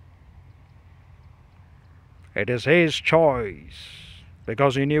 It is his choice,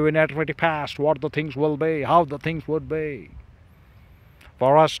 because he knew in eternity past what the things will be, how the things would be.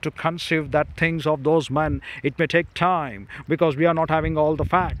 For us to conceive that things of those men, it may take time, because we are not having all the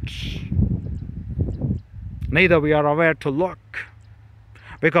facts. Neither we are aware to look,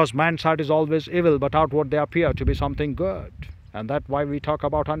 because man's heart is always evil, but outward they appear to be something good. And that's why we talk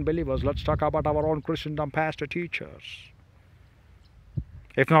about unbelievers. Let's talk about our own Christendom pastor teachers.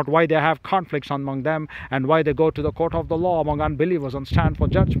 If not, why they have conflicts among them, and why they go to the court of the law among unbelievers and stand for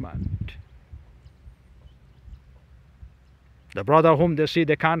judgment. The brother whom they see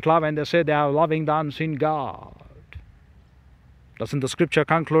they can't love, and they say they are loving the unseen God. Doesn't the scripture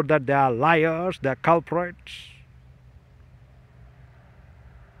conclude that they are liars, they are culprits?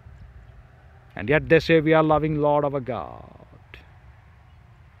 And yet they say we are loving Lord our God.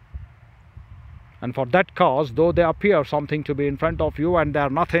 And for that cause, though they appear something to be in front of you, and they are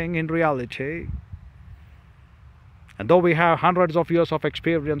nothing in reality, and though we have hundreds of years of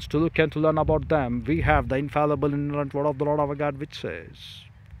experience to look and to learn about them, we have the infallible inerrant word of the Lord our God, which says,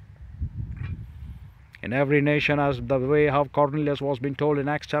 in every nation, as the way how Cornelius was being told in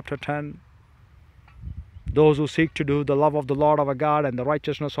Acts chapter 10, those who seek to do the love of the Lord our God and the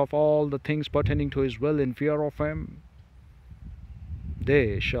righteousness of all the things pertaining to His will in fear of Him,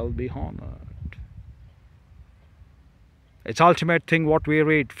 they shall be honored. It's ultimate thing what we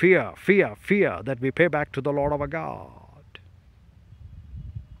read, fear, fear, fear, that we pay back to the Lord our God.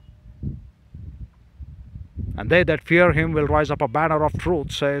 And they that fear Him will rise up a banner of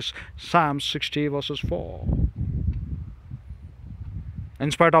truth, says Psalm 60 verses 4.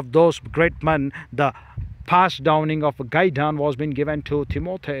 In spite of those great men, the pass downing of guidance was being given to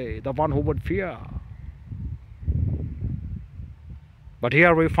Timothy, the one who would fear. But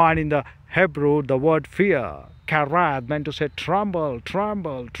here we find in the Hebrew the word fear, karad, meant to say tremble,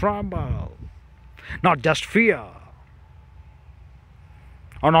 tremble, tremble. Not just fear.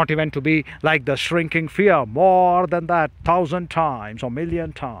 Or not even to be like the shrinking fear, more than that, 1,000 times or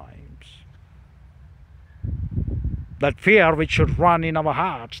 1,000,000 times. That fear which should run in our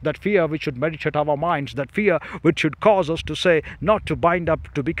hearts, that fear which should meditate our minds, that fear which should cause us to say, not to bind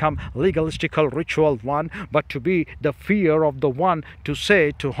up to become legalistical ritual one, but to be the fear of the one to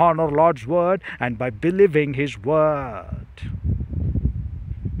say, to honor Lord's word, and by believing His word.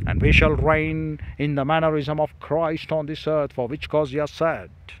 And we shall reign in the mannerism of Christ on this earth, for which cause He has said,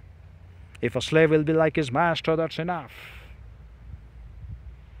 if a slave will be like his master, that's enough.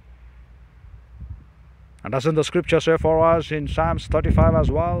 And doesn't the scripture say for us in Psalms 35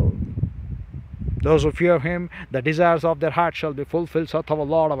 as well? Those who fear Him, the desires of their heart shall be fulfilled, saith our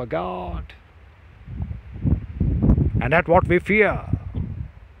Lord our God. And that's what we fear.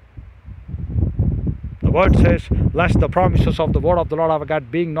 The word says, lest the promises of the word of the Lord our God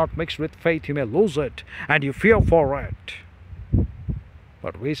being not mixed with faith, you may lose it, and you fear for it.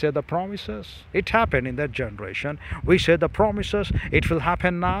 But we say the promises, it happened in that generation. We say the promises, it will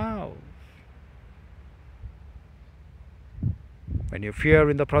happen now. When you fear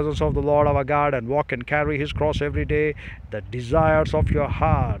in the presence of the Lord our God and walk and carry His cross every day, the desires of your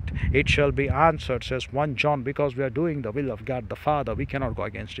heart, it shall be answered, says 1 John, because we are doing the will of God the Father. We cannot go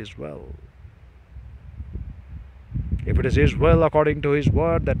against His will. If it is His will according to His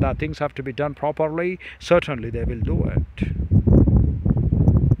word that the things have to be done properly, certainly they will do it.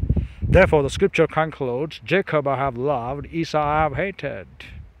 Therefore the scripture concludes, Jacob I have loved, Esau I have hated,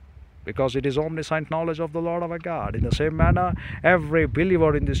 because it is omniscient knowledge of the Lord our God. In the same manner, every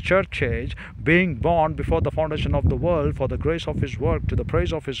believer in this church age, being born before the foundation of the world for the grace of His work to the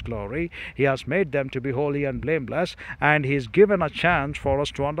praise of His glory, He has made them to be holy and blameless, and He is given a chance for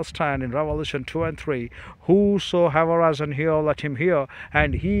us to understand in Revelation 2 and 3, whosoever has an ear, let him hear,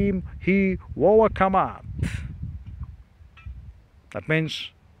 and him he overcometh. That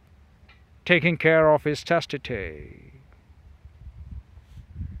means taking care of his chastity.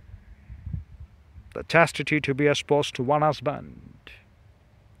 The chastity to be espoused to one husband.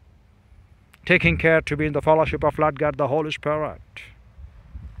 Taking care to be in the fellowship of Lord God the Holy Spirit.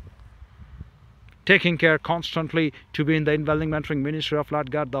 Taking care constantly to be in the indwelling mentoring ministry of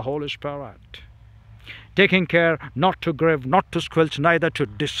Lord God the Holy Spirit. Taking care not to grieve, not to squelch, neither to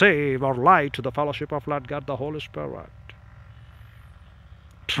deceive or lie to the fellowship of Lord God the Holy Spirit.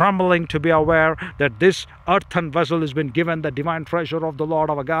 Trembling to be aware that this earthen vessel has been given the divine treasure of the Lord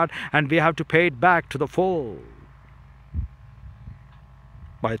our God, and we have to pay it back to the full.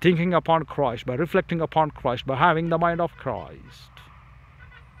 By thinking upon Christ, by reflecting upon Christ, by having the mind of Christ.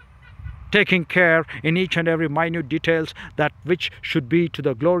 Taking care in each and every minute details that which should be to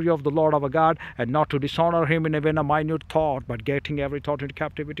the glory of the Lord our God, and not to dishonor Him in even a minute thought, but getting every thought into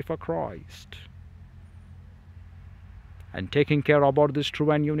captivity for Christ. And taking care about this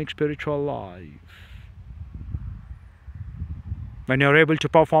true and unique spiritual life. when you're able to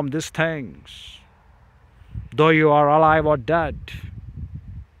perform these things, though you are alive or dead.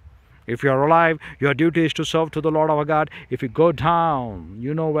 If you are alive, your duty is to serve to the Lord our God. If you go down,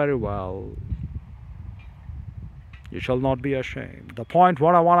 you know very well, you shall not be ashamed. The point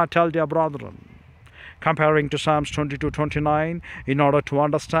what I want to tell, dear brethren, comparing to Psalms 22:29, in order to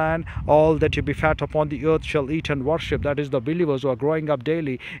understand, all that you be fat upon the earth shall eat and worship. That is the believers who are growing up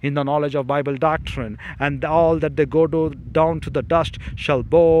daily in the knowledge of Bible doctrine. And all that they go down to the dust shall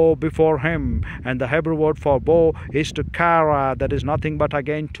bow before him. And the Hebrew word for bow is to kara, that is nothing but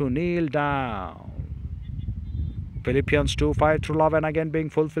again to kneel down. Philippians 2:5-11 again being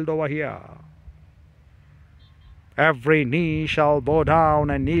fulfilled over here. Every knee shall bow down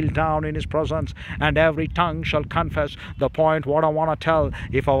and kneel down in his presence, and every tongue shall confess. The point what I want to tell,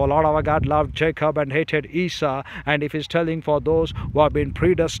 if our Lord our God loved Jacob and hated Esau, and if he's telling for those who have been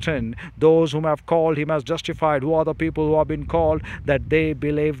predestined, those whom have called him as justified, who are the people who have been called, that they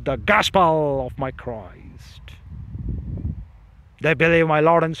believe the gospel of my Christ. They believe my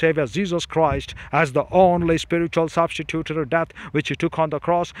Lord and Savior Jesus Christ as the only spiritual substitutory death which he took on the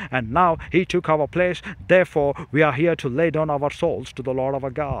cross, and now he took our place. Therefore, we are here to lay down our souls to the Lord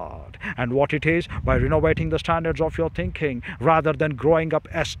our God. And what it is, by renovating the standards of your thinking, rather than growing up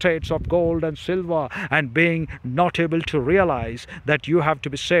estates of gold and silver and being not able to realize that you have to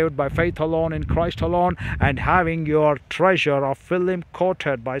be saved by faith alone in Christ alone, and having your treasure of film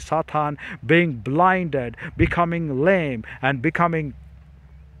coated by Satan, being blinded, becoming lame, and becoming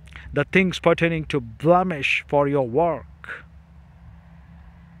the things pertaining to blemish for your work,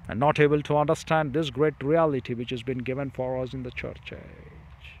 and not able to understand this great reality which has been given for us in the church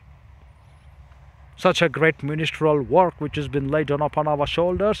age. Such a great ministerial work which has been laid down upon our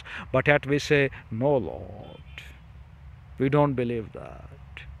shoulders, but yet we say, no Lord, we don't believe that.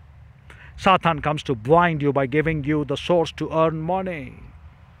 Satan comes to blind you by giving you the source to earn money.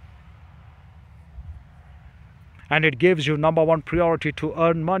 And it gives you number one priority to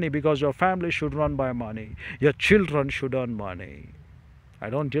earn money, because your family should run by money. Your children should earn money. I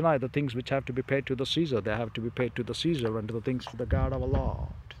don't deny the things which have to be paid to the Caesar. They have to be paid to the Caesar, and to the things to the God of our Lord,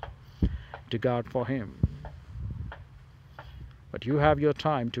 to God for him. But you have your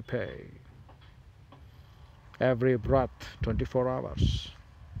time to pay. Every breath, 24 hours.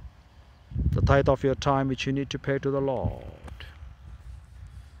 The tithe of your time which you need to pay to the Lord.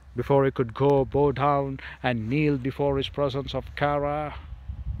 Before he could go bow down and kneel before his presence of Kara,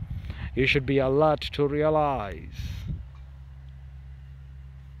 you should be alert to realize.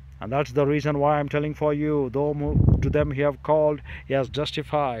 And that's the reason why I'm telling for you, though to them he have called, he has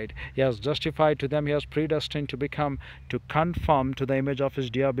justified. He has justified to them, he has predestined to become, to conform to the image of his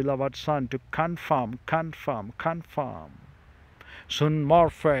dear beloved Son, to conform. Soon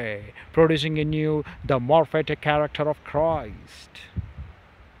morphe, producing in you the morphetic character of Christ.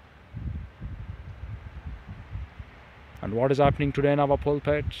 And what is happening today in our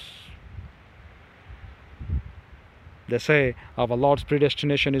pulpits? They say our Lord's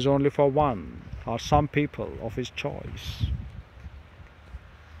predestination is only for one or some people of his choice.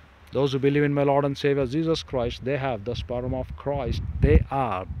 Those who believe in my Lord and Savior Jesus Christ, they have the sperm of Christ. They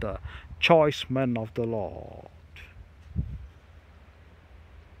are the choice men of the Lord.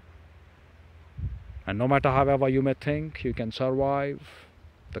 And no matter however you may think, you can survive.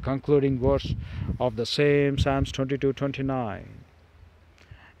 The concluding verse of the same Psalms 22:29.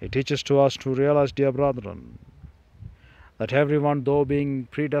 It teaches to us to realize, dear brethren, that everyone, though being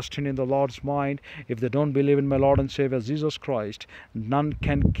predestined in the Lord's mind, if they don't believe in my Lord and Savior Jesus Christ, none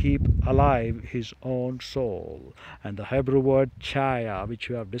can keep alive his own soul. And the Hebrew word chaya, which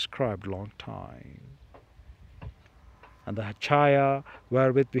we have described long time. And the chaya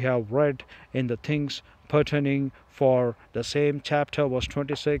wherewith we have read in the things pertaining for the same chapter, verse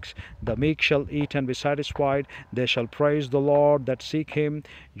 26, the meek shall eat and be satisfied, they shall praise the Lord that seek him,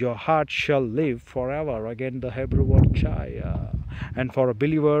 your heart shall live forever. Again the Hebrew word chaya. And for a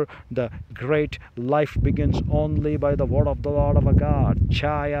believer, the great life begins only by the word of the Lord our God,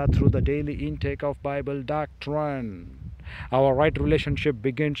 chaya, through the daily intake of Bible doctrine. Our right relationship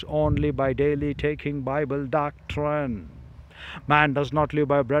begins only by daily taking Bible doctrine. Man does not live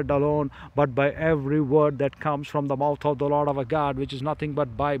by bread alone, but by every word that comes from the mouth of the Lord our God, which is nothing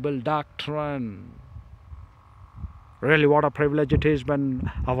but Bible doctrine. Really, what a privilege it is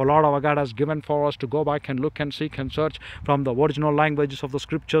when our Lord our God has given for us to go back and look and seek and search from the original languages of the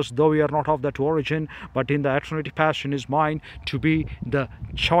scriptures, though we are not of that origin, but in the eternity past in His mind, to be the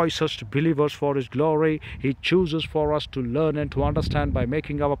choicest believers for His glory. He chooses for us to learn and to understand by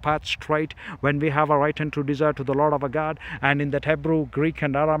making our path straight when we have a right and true desire to the Lord our God. And in that Hebrew, Greek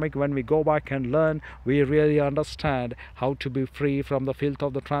and Aramaic, when we go back and learn, we really understand how to be free from the filth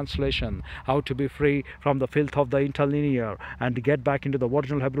of the translation, how to be free from the filth of the interlinear, and to get back into the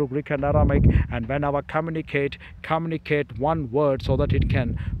original Hebrew, Greek and Aramaic. And when our communicate one word so that it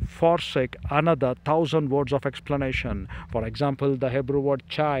can forsake another 1,000 words of explanation. For example, the Hebrew word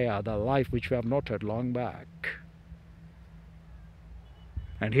chaya, the life, which we have noted long back.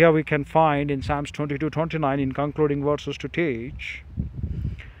 And here we can find in Psalms 22:29, in concluding verses to teach,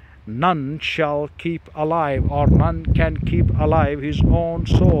 none shall keep alive, or none can keep alive his own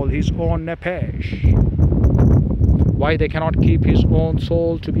soul, his own nephesh. Why they cannot keep his own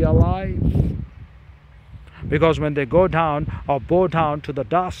soul to be alive? Because when they go down or bow down to the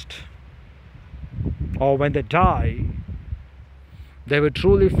dust, or when they die, they will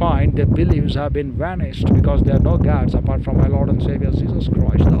truly find their beliefs have been vanished, because there are no gods apart from my Lord and Savior Jesus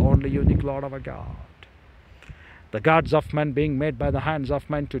Christ, the only unique Lord of our God. The gods of men being made by the hands of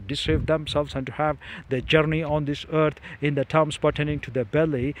men to deceive themselves and to have their journey on this earth in the terms pertaining to their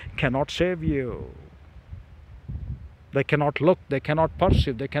belly cannot save you. They cannot look, they cannot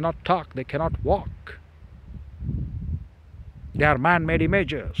perceive, they cannot talk, they cannot walk. They are man-made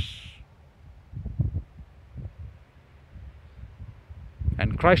images.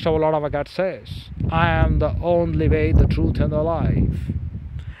 And Christ our Lord our God says, I am the only way, the truth, and the life.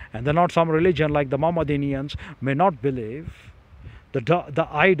 And they're not some religion like the Mohammedanians may not believe. The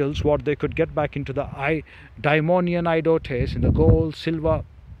idols, what they could get back into the daimonian idotes in the gold, silver,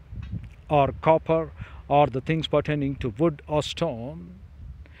 or copper, or the things pertaining to wood or stone.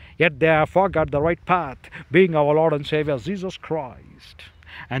 Yet they have forgot the right path, being our Lord and Savior Jesus Christ.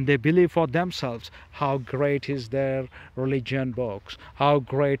 And they believe for themselves how great is their religion books, how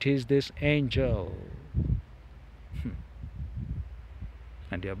great is this angel.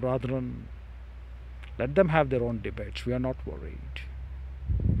 And dear brethren, let them have their own debates. We are not worried.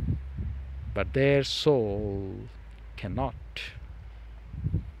 But their soul cannot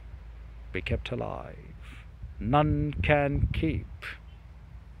be kept alive. None can keep,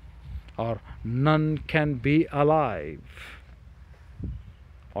 or none can be alive.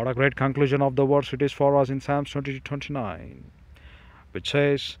 What a great conclusion of the verse it is for us in Psalms 22:29, which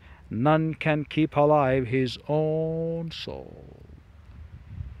says, none can keep alive his own soul.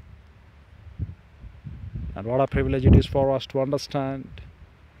 And what a privilege it is for us to understand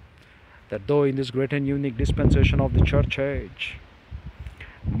that though in this great and unique dispensation of the church age,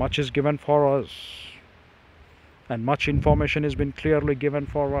 much is given for us, and much information has been clearly given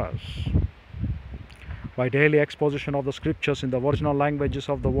for us by daily exposition of the scriptures in the original languages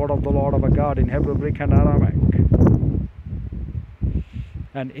of the word of the Lord our God in Hebrew, Greek, and Aramaic,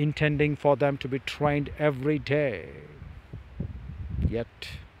 and intending for them to be trained every day. Yet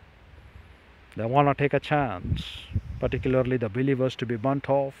they want to take a chance, particularly the believers, to be burnt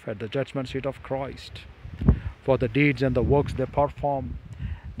off at the judgment seat of Christ for the deeds and the works they perform,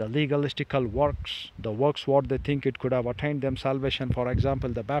 the legalistical works, the works what they think it could have attained them salvation. For example,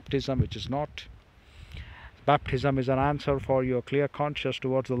 the baptism, which is not. Baptism is an answer for your clear conscience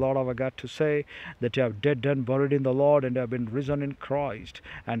towards the Lord our God to say that you have dead and buried in the Lord and have been risen in Christ,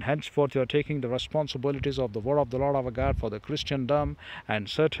 and henceforth you are taking the responsibilities of the word of the Lord our God for the Christendom, and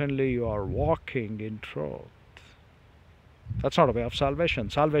certainly you are walking in truth. That's not a way of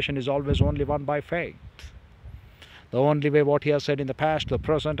salvation. Salvation is always only won by faith. The only way, what he has said in the past, the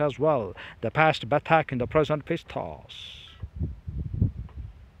present as well. The past bathak, in the present pistos.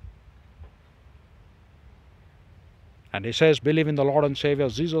 And he says, believe in the Lord and Savior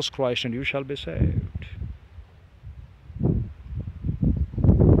Jesus Christ and you shall be saved.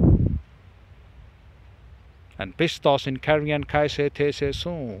 And pistos in Karian kaise these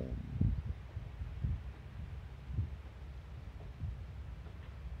sum.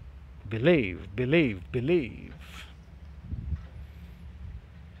 Believe, believe, believe.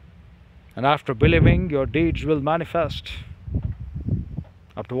 And after believing, your deeds will manifest.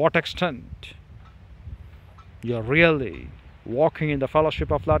 Up to what extent you're really walking in the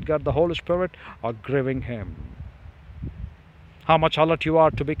fellowship of Lord God, the Holy Spirit, or grieving Him. How much alert you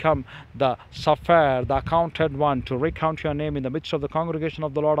are to become the sapphire, the accounted one, to recount your name in the midst of the congregation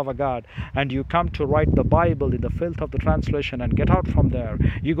of the Lord our God. And you come to write the Bible in the filth of the translation and get out from there.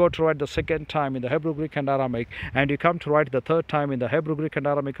 You go to write the second time in the Hebrew, Greek, and Aramaic, and you come to write the third time in the Hebrew, Greek, and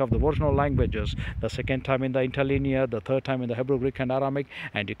Aramaic of the original languages, the second time in the interlinear, the third time in the Hebrew, Greek, and Aramaic,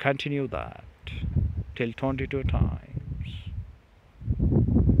 and you continue that till 22 times.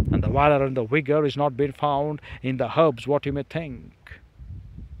 And the valor and the vigor is not being found in the herbs, what you may think,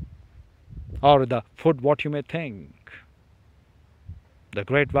 or the food, what you may think. The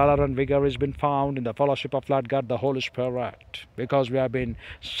great valor and vigor has been found in the fellowship of Lord God, the Holy Spirit, because we have been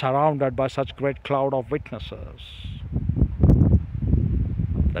surrounded by such great cloud of witnesses.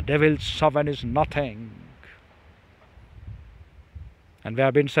 The devil's servant is nothing. And we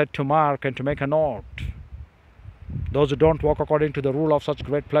have been set to mark and to make a note. Those who don't walk according to the rule of such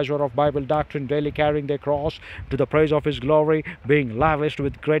great pleasure of Bible doctrine, daily carrying their cross to the praise of His glory, being lavished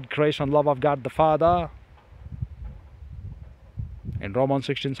with great grace and love of God the Father. In Romans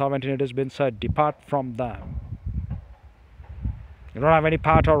 16:17 it has been said, depart from them. You don't have any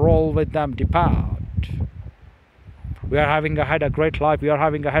part or role with them, depart. We are having ahead a great life. We are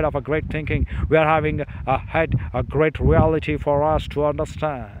having ahead of a great thinking. We are having ahead a great reality for us to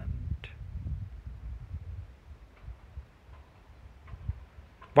understand.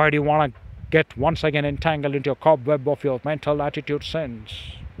 Why do you want to get once again entangled into a cobweb of your mental attitude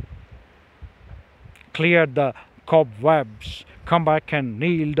sins? Clear the cobwebs. Come back and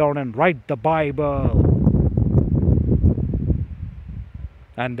kneel down and write the Bible.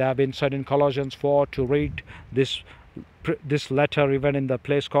 And they have been said in Colossians 4 to read this letter even in the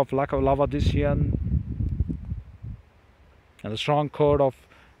place called Laodicean. And the strong code of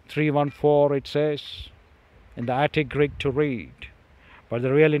 314 it says in the Attic Greek to read. But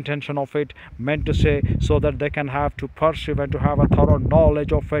the real intention of it meant to say so that they can have to perceive and to have a thorough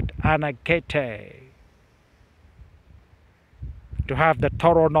knowledge of it, anagete. To have the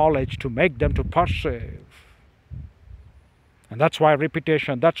thorough knowledge to make them to perceive. And that's why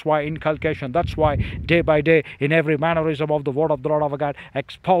repetition, that's why inculcation, that's why day by day in every mannerism of the word of the Lord our God,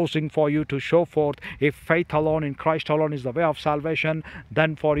 exposing for you to show forth if faith alone in Christ alone is the way of salvation,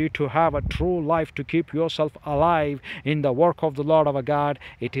 then for you to have a true life to keep yourself alive in the work of the Lord our God,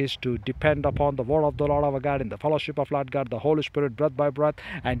 it is to depend upon the word of the Lord our God in the fellowship of Lord God, the Holy Spirit, breath by breath,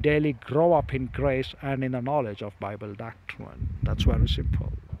 and daily grow up in grace and in the knowledge of Bible doctrine. That's very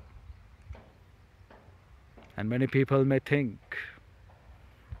simple. And many people may think,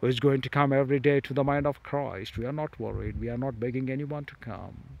 who is going to come every day to the mind of Christ? We are not worried. We are not begging anyone to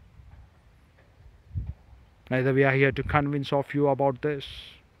come. Neither we are here to convince of you about this.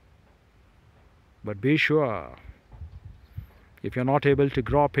 But be sure, if you are not able to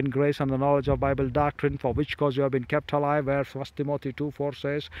grow up in grace and the knowledge of Bible doctrine, for which cause you have been kept alive, where 1 Timothy 2:4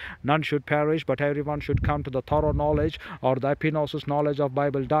 says, none should perish, but everyone should come to the thorough knowledge or the epinosis knowledge of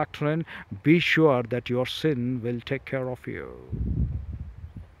Bible doctrine, be sure that your sin will take care of you.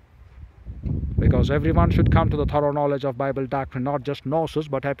 Because everyone should come to the thorough knowledge of Bible doctrine, not just gnosis,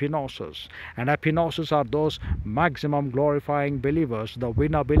 but epinosis. And epinosis are those maximum glorifying believers, the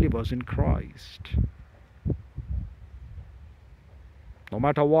winner believers in Christ. No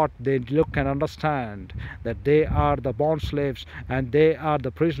matter what, they look and understand that they are the bond slaves and they are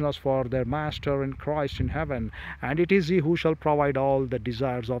the prisoners for their master in Christ in heaven. And it is He who shall provide all the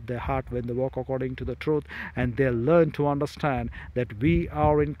desires of their heart when they walk according to the truth. And they learn to understand that we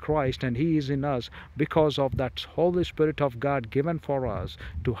are in Christ and He is in us because of that Holy Spirit of God given for us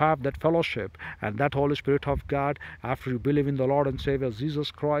to have that fellowship. And that Holy Spirit of God, after you believe in the Lord and Savior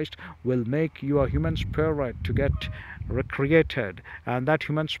Jesus Christ, will make your human spirit to get recreated, and that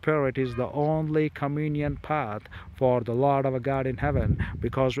human spirit is the only communion path for the Lord our God in heaven.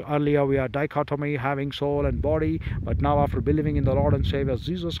 Because earlier we are dichotomy, having soul and body, but now after believing in the Lord and Savior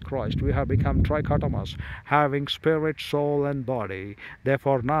Jesus Christ, we have become trichotomous, having spirit, soul and body.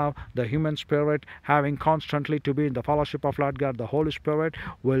 Therefore now the human spirit, having constantly to be in the fellowship of Lord God the Holy Spirit,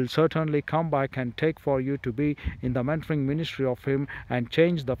 will certainly come back and take for you to be in the mentoring ministry of Him and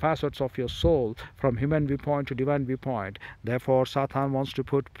change the facets of your soul from human viewpoint to divine viewpoint. Therefore Satan wants to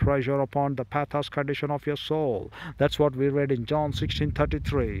put pressure upon the pathos condition of your soul. That's what we read in John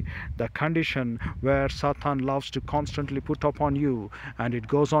 16:33, the condition where Satan loves to constantly put upon you. And it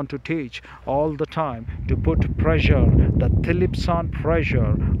goes on to teach all the time to put pressure, the thlipson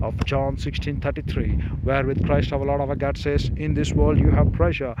pressure of John 16:33, where with Christ our Lord our God says, in this world you have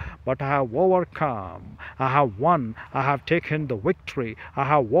pressure, but I have overcome, I have won, I have taken the victory, I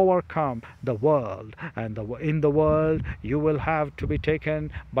have overcome the world. And in the world world, you will have to be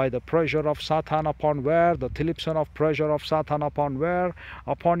taken by the pressure of Satan upon where? The thlipson of pressure of Satan upon where?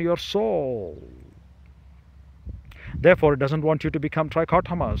 Upon your soul. Therefore, it doesn't want you to become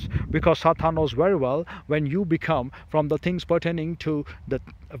trichotomous, because Satan knows very well when you become from the things pertaining to the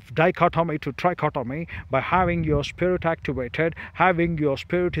dichotomy to trichotomy by having your spirit activated, having your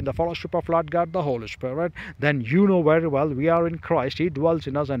spirit in the fellowship of Lord God the Holy Spirit, then you know very well we are in Christ, He dwells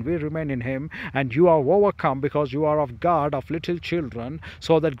in us and we remain in Him, and you are overcome because you are of God, of little children,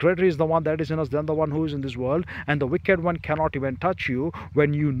 so that greater is the one that is in us than the one who is in this world, and the wicked one cannot even touch you.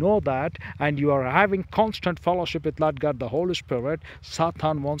 When you know that and you are having constant fellowship with Lord God the Holy Spirit,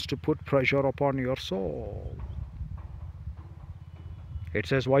 Satan wants to put pressure upon your soul. It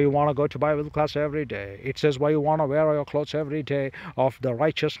says why you want to go to Bible class every day. It says why you want to wear your clothes every day of the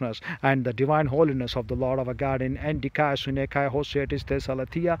righteousness and the divine holiness of the Lord our God in Endikai Sunekai Hoseatis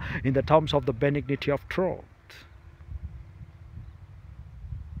Thesalatia, in the terms of the benignity of truth.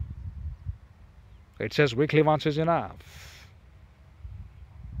 It says weekly once is enough.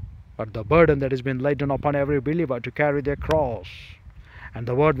 But the burden that has been laid on upon every believer to carry their cross, and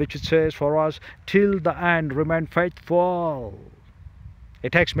the word which it says for us, till the end remain faithful.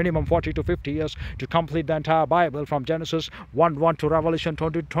 It takes minimum 40 to 50 years to complete the entire Bible from Genesis 1:1 to Revelation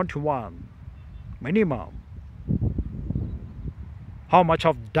 20:21. Minimum. How much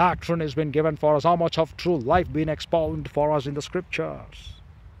of doctrine has been given for us, how much of true life been expounded for us in the scriptures.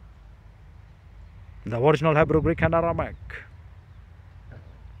 In the original Hebrew, Greek and Aramaic.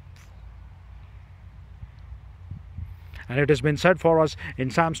 And it has been said for us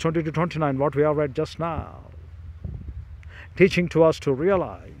in Psalms 20-29, what we have read just now, teaching to us to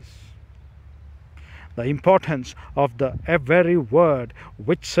realize the importance of the very word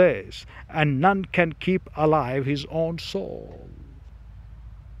which says, and none can keep alive his own soul.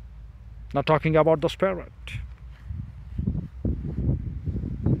 Not talking about the spirit.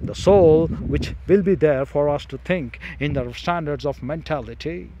 The soul which will be there for us to think in the standards of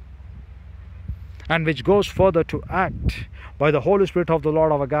mentality, and which goes further to act by the Holy Spirit of the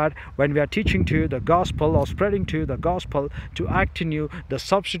Lord our God when we are teaching to you the gospel or spreading to you the gospel, to act in you the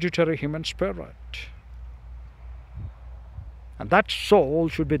substitutory human spirit. And that soul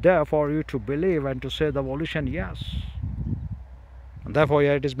should be there for you to believe and to say the volition yes. And therefore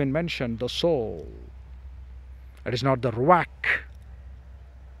here it has been mentioned, the soul. It is not the ruach.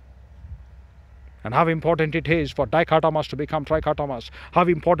 And how important it is for dichotomous to become trichotomous. How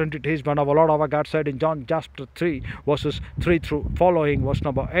important it is when our Lord our God said in John chapter 3, verses 3 through following, verse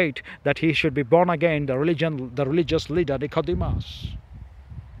number 8, that he should be born again, the religious leader Nicodemus.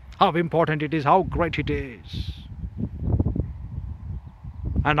 How important it is, how great it is.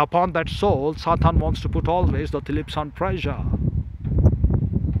 And upon that soul, Satan wants to put always the thlipson pressure.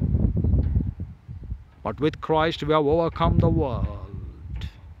 But with Christ we have overcome the world.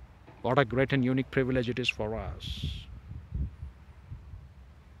 What a great and unique privilege it is for us.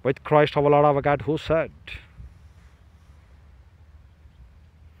 With Christ our Lord our God, who said,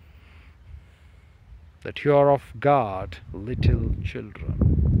 that you are of God, little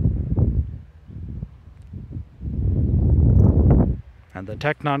children. And the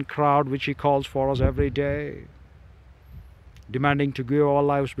Technon crowd which he calls for us every day, demanding to give our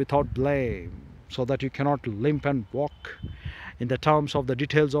lives without blame, so that you cannot limp and walk in the terms of the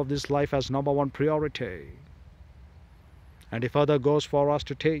details of this life as number one priority. And if further goes for us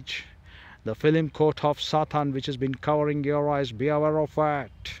to teach the film coat of Satan which has been covering your eyes, be aware of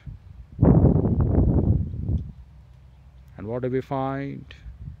it. And what do we find?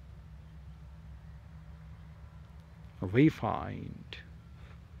 We find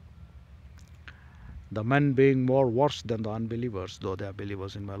the men being more worse than the unbelievers, though they are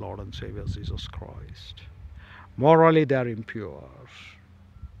believers in my Lord and Savior Jesus Christ. Morally they are impure.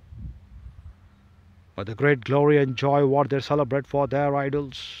 But the great glory and joy what they celebrate for their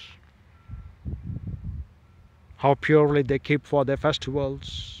idols, how purely they keep for their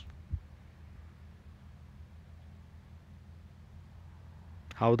festivals,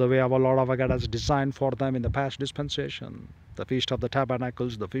 how the way our Lord our God has designed for them in the past dispensation, the Feast of the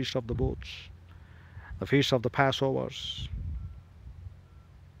Tabernacles, the Feast of the Booths, the Feast of the Passovers,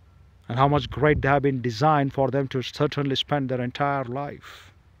 and how much great they have been designed for them to certainly spend their entire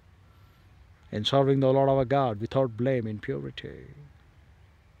life in serving the Lord our God without blame, in purity.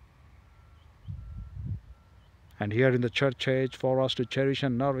 And here in the church age, for us to cherish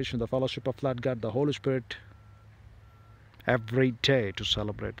and nourish in the fellowship of Lord God, the Holy Spirit, every day to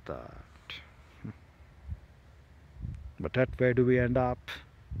celebrate that. But at where do we end up?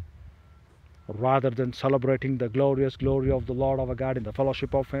 rather than celebrating the glorious glory of the Lord our God in the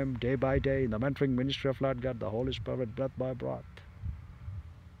fellowship of Him day by day, in the mentoring ministry of Lord God, the Holy Spirit, breath by breath.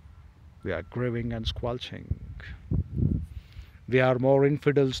 We are grieving and squelching. We are more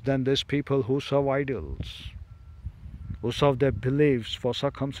infidels than these people who serve idols, who serve their beliefs for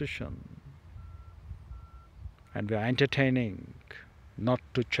circumcision. And we are entertaining, not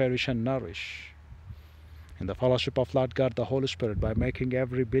to cherish and nourish in the fellowship of Lord God, the Holy Spirit, by making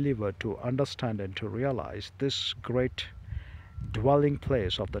every believer to understand and to realize this great dwelling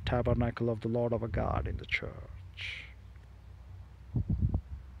place of the tabernacle of the Lord our God in the church.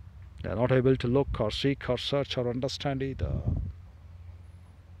 They are not able to look or seek or search or understand either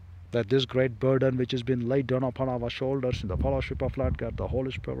that this great burden which has been laid down upon our shoulders in the fellowship of Lord God, the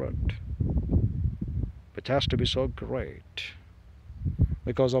Holy Spirit, which has to be so great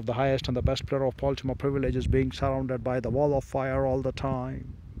because of the highest and the best player of Baltimore privileges being surrounded by the wall of fire all the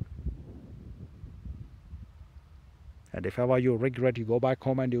time. And if ever you regret, you go back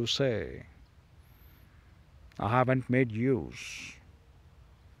home and you say, I haven't made use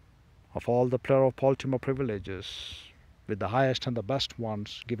of all the player of Baltimore privileges with the highest and the best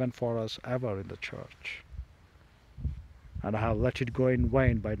ones given for us ever in the church. And I have let it go in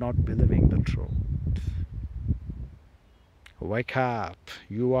vain by not believing the truth. Wake up,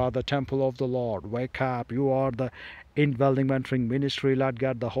 you are the temple of the Lord. Wake up, you are the indwelling mentoring ministry, Lord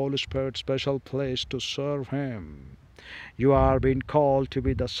God, the Holy Spirit, special place to serve Him. You are being called to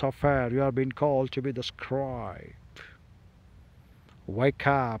be the sapphire, you are being called to be the scribe. Wake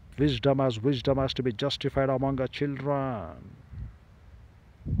up, wisdom has to be justified among our children.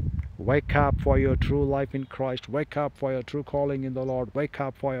 Wake up for your true life in Christ. Wake up for your true calling in the Lord. Wake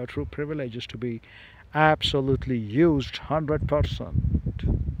up for your true privileges to be absolutely used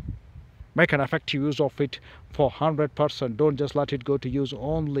 100%. Make an effective use of it for 100%. Don't just let it go to use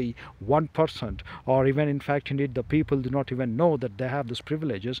only 1%, or even in fact indeed the people do not even know that they have these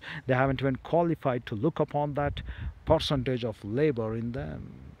privileges. They haven't even qualified to look upon that percentage of labor in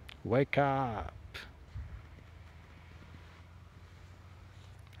them. Wake up.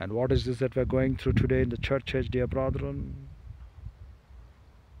 And what is this that we're going through today in the church age, dear brethren?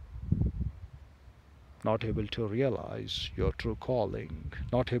 Not able to realize your true calling,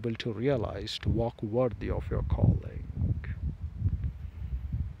 not able to realize to walk worthy of your calling.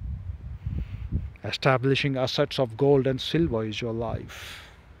 Establishing assets of gold and silver is your life.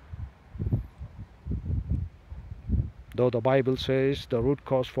 Though the Bible says the root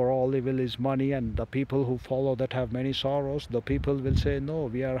cause for all evil is money, and the people who follow that have many sorrows, the people will say, no,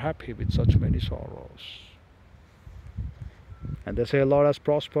 we are happy with such many sorrows. And they say, Lord has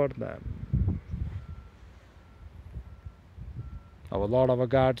prospered them. Our Lord, our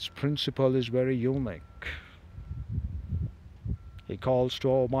God's principle is very unique. He calls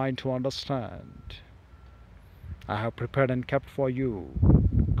to our mind to understand. I have prepared and kept for you.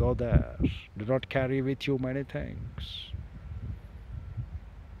 Go there. Do not carry with you many things.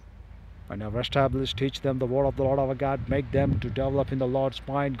 When you have established, teach them the word of the Lord our God. Make them to develop in the Lord's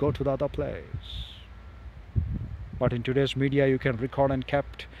mind. Go to the other place. But in today's media, you can record and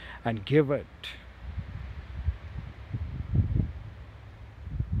kept and give it.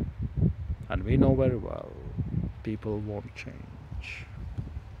 And we know very well, people won't change.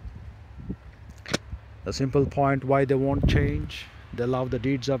 The simple point why they won't change, they love the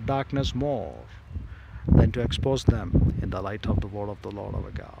deeds of darkness more than to expose them in the light of the word of the Lord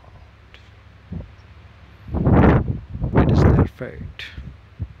our God. It is their fate.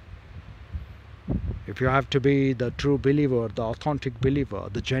 If you have to be the true believer, the authentic believer,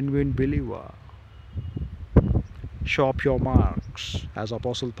 the genuine believer, show up your marks. As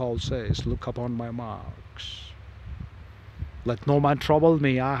Apostle Paul says, look upon my marks. Let no man trouble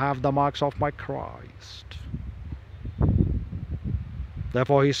me, I have the marks of my Christ.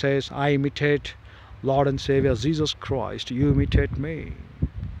 Therefore he says, I imitate Lord and Savior Jesus Christ, you imitate me.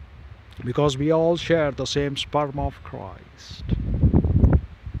 Because we all share the same sperm of Christ.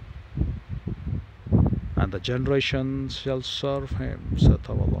 And the generations shall serve him, saith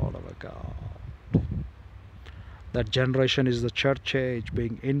our Lord our God. That generation is the church age,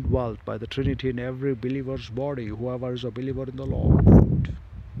 being indwelt by the Trinity in every believer's body, whoever is a believer in the Lord.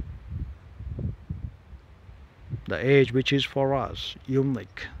 The age which is for us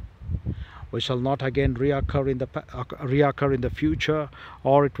unique, which shall not again reoccur in the future,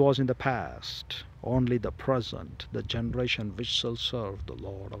 or it was in the past. Only the present, the generation which shall serve the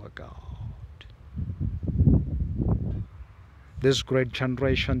Lord our God. This great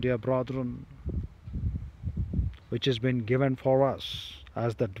generation, dear brethren, which has been given for us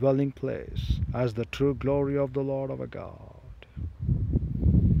as the dwelling place, as the true glory of the Lord our God.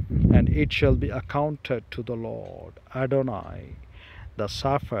 And it shall be accounted to the Lord Adonai, the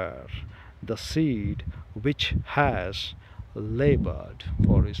sapphire, the seed which has labored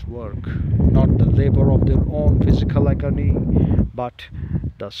for his work, not the labor of their own physical agony, but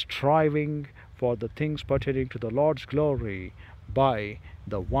the striving for the things pertaining to the Lord's glory by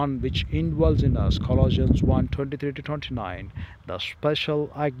the one which indwells in us, Colossians 1:23-29, the special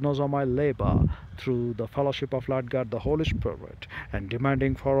agnosomai labor through the fellowship of Lord God the Holy Spirit, and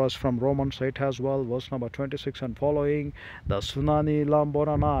demanding for us from Romans 8 as well, verse number 26 and following, the Sunani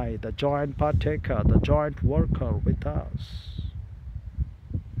Lamboranai, the joint partaker, the joint worker with us.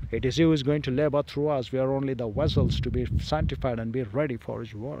 It is He who is going to labor through us. We are only the vessels to be sanctified and be ready for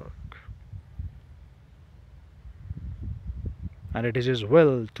His work. And it is His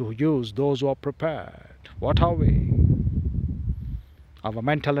will to use those who are prepared. What are we? Our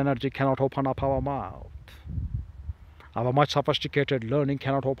mental energy cannot open up our mouth. Our much sophisticated learning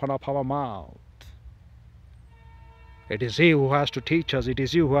cannot open up our mouth. It is He who has to teach us. It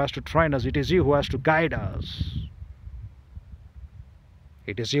is He who has to train us. It is He who has to guide us.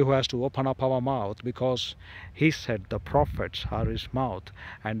 It is He who has to open up our mouth, because He said the prophets are His mouth,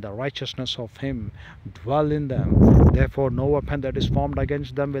 and the righteousness of Him dwell in them. Therefore no weapon that is formed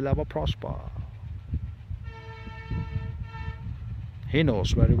against them will ever prosper. He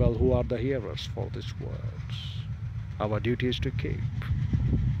knows very well who are the hearers for these words. Our duty is to keep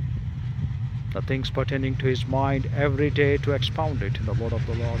the things pertaining to His mind every day, to expound it in the word of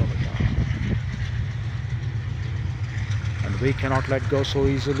the Lord our God. And we cannot let go so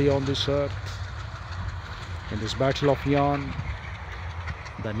easily on this earth. In this battle of Yon,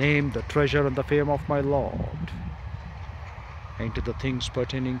 the name, the treasure and the fame of my Lord, into the things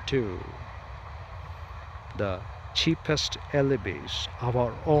pertaining to the cheapest alibis,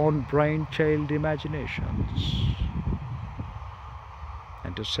 our own brain-child imaginations,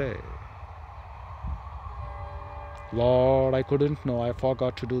 and to say, Lord, I couldn't know, I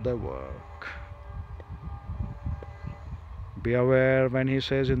forgot to do Thy work. Be aware when He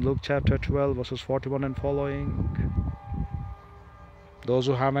says in Luke chapter 12 verses 41 and following, those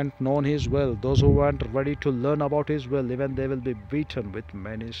who haven't known His will, those who weren't ready to learn about His will, even they will be beaten with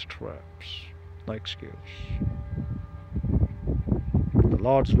many stripes. No excuse. The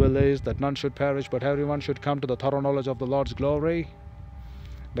Lord's will is that none should perish, but everyone should come to the thorough knowledge of the Lord's glory.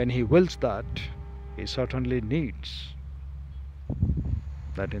 When He wills that, He certainly needs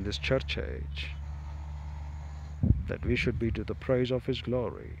that in this church age, that we should be to the praise of His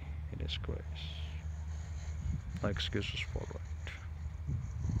glory in His grace. No excuses for it.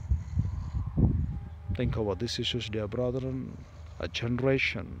 Think over these issues, dear brethren. A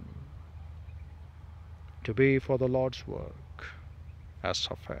generation to be for the Lord's work as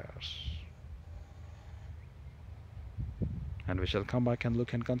affairs. And we shall come back and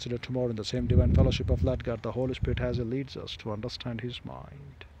look and consider tomorrow in the same divine fellowship of Lord God the Holy Spirit as He leads us to understand His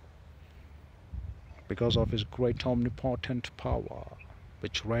mind, because of His great omnipotent power,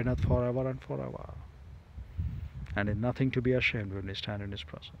 which reigneth forever and forever, and in nothing to be ashamed when we stand in His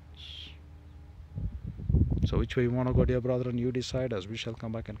presence. So which way you want to go, dear brethren, you decide, as we shall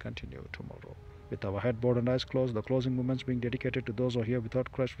come back and continue tomorrow. With our head bowed and eyes closed, the closing moments being dedicated to those who are here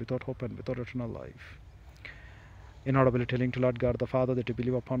without Christ, without hope and without eternal life. Inaudibly telling to Lord God the Father that you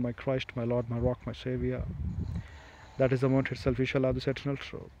believe upon my Christ, my Lord, my rock, my Savior. That is the moment itself we shall have this eternal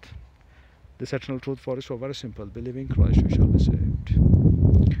truth. This eternal truth for us so very simple. Believing Christ, you shall be saved.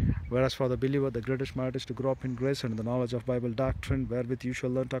 Whereas for the believer, the greatest merit is to grow up in grace and in the knowledge of Bible doctrine, wherewith you shall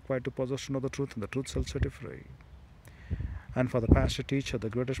learn to acquire to possess to know the truth, and the truth shall set you free. And for the pastor teacher, the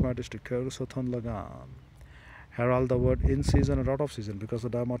greatest merit is to carry Sothan Lagan, herald the word in season and out of season, because the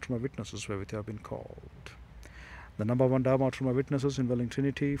diameter of witnesses wherewith you have been called. The number one diameter of witnesses indwelling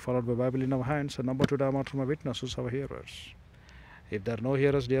Trinity, followed by Bible in our hands, and number two diameter of witnesses, our hearers. If there are no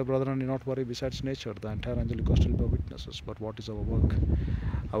hearers, dear brethren, do not worry. Besides nature, the entire angelic host will be witnesses. But what is our work?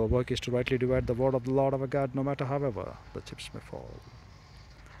 Our work is to rightly divide the word of the Lord our God, no matter however the chips may fall.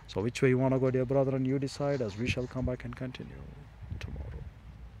 So which way you want to go, dear brethren, you decide, as we shall come back and continue tomorrow.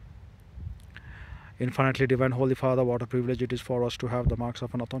 Infinitely divine Holy Father, what a privilege it is for us to have the marks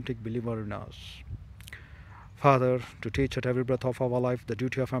of an authentic believer in us. Father, to teach at every breath of our life the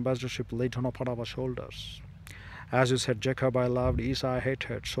duty of ambassadorship laid down upon our shoulders. As you said, Jacob I loved, Esau I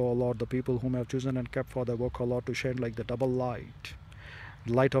hated, so, O Lord, the people whom you have chosen and kept for their work, O Lord, to shine like the double light,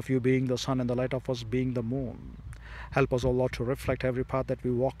 the light of you being the sun and the light of us being the moon, Help us, O Lord, to reflect every path that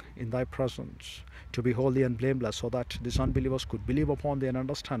we walk in thy presence, to be holy and blameless, so that these unbelievers could believe upon thee and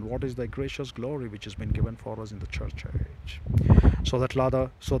understand what is thy gracious glory which has been given for us in the church age. So that,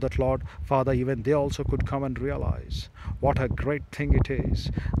 Lord, Father, even they also could come and realize what a great thing it is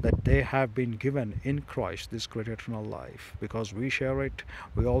that they have been given in Christ this great eternal life. Because we share it,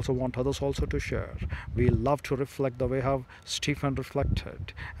 we also want others also to share. We love to reflect the way how Stephen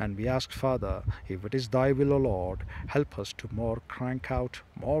reflected, and we ask, Father, if it is thy will, O Lord, help us to more crank out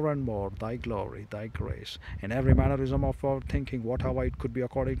more and more thy glory, thy grace, in every mannerism of our thinking, whatever it could be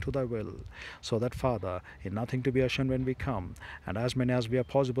according to thy will, so that, Father, in nothing to be ashamed when we come, and as many as we are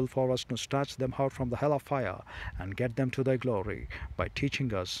possible for us to snatch them out from the hell of fire and get them to thy glory by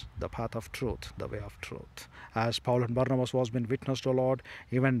teaching us the path of truth, the way of truth. As Paul and Barnabas was been witnessed, O Lord,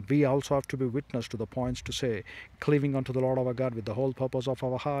 even we also have to be witness to the points to say, cleaving unto the Lord our God with the whole purpose of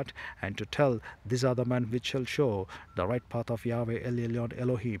our heart, and to tell, these are the men which shall show the right path of Yahweh El Elyon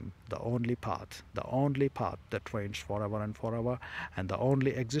Elohim, the only path that reigns forever and forever, and the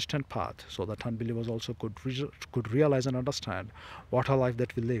only existent path, so that unbelievers also could realize and understand what a life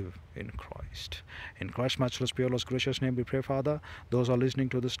that we live in Christ. In Christ's matchless, peerless, gracious name we pray, Father. Those who are listening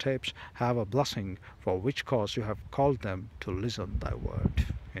to these tapes have a blessing for which cause you have called them to listen thy word.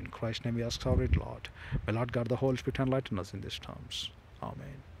 In Christ's name we ask our Lord. May Lord God the Holy Spirit enlighten us in these terms.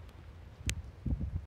 Amen.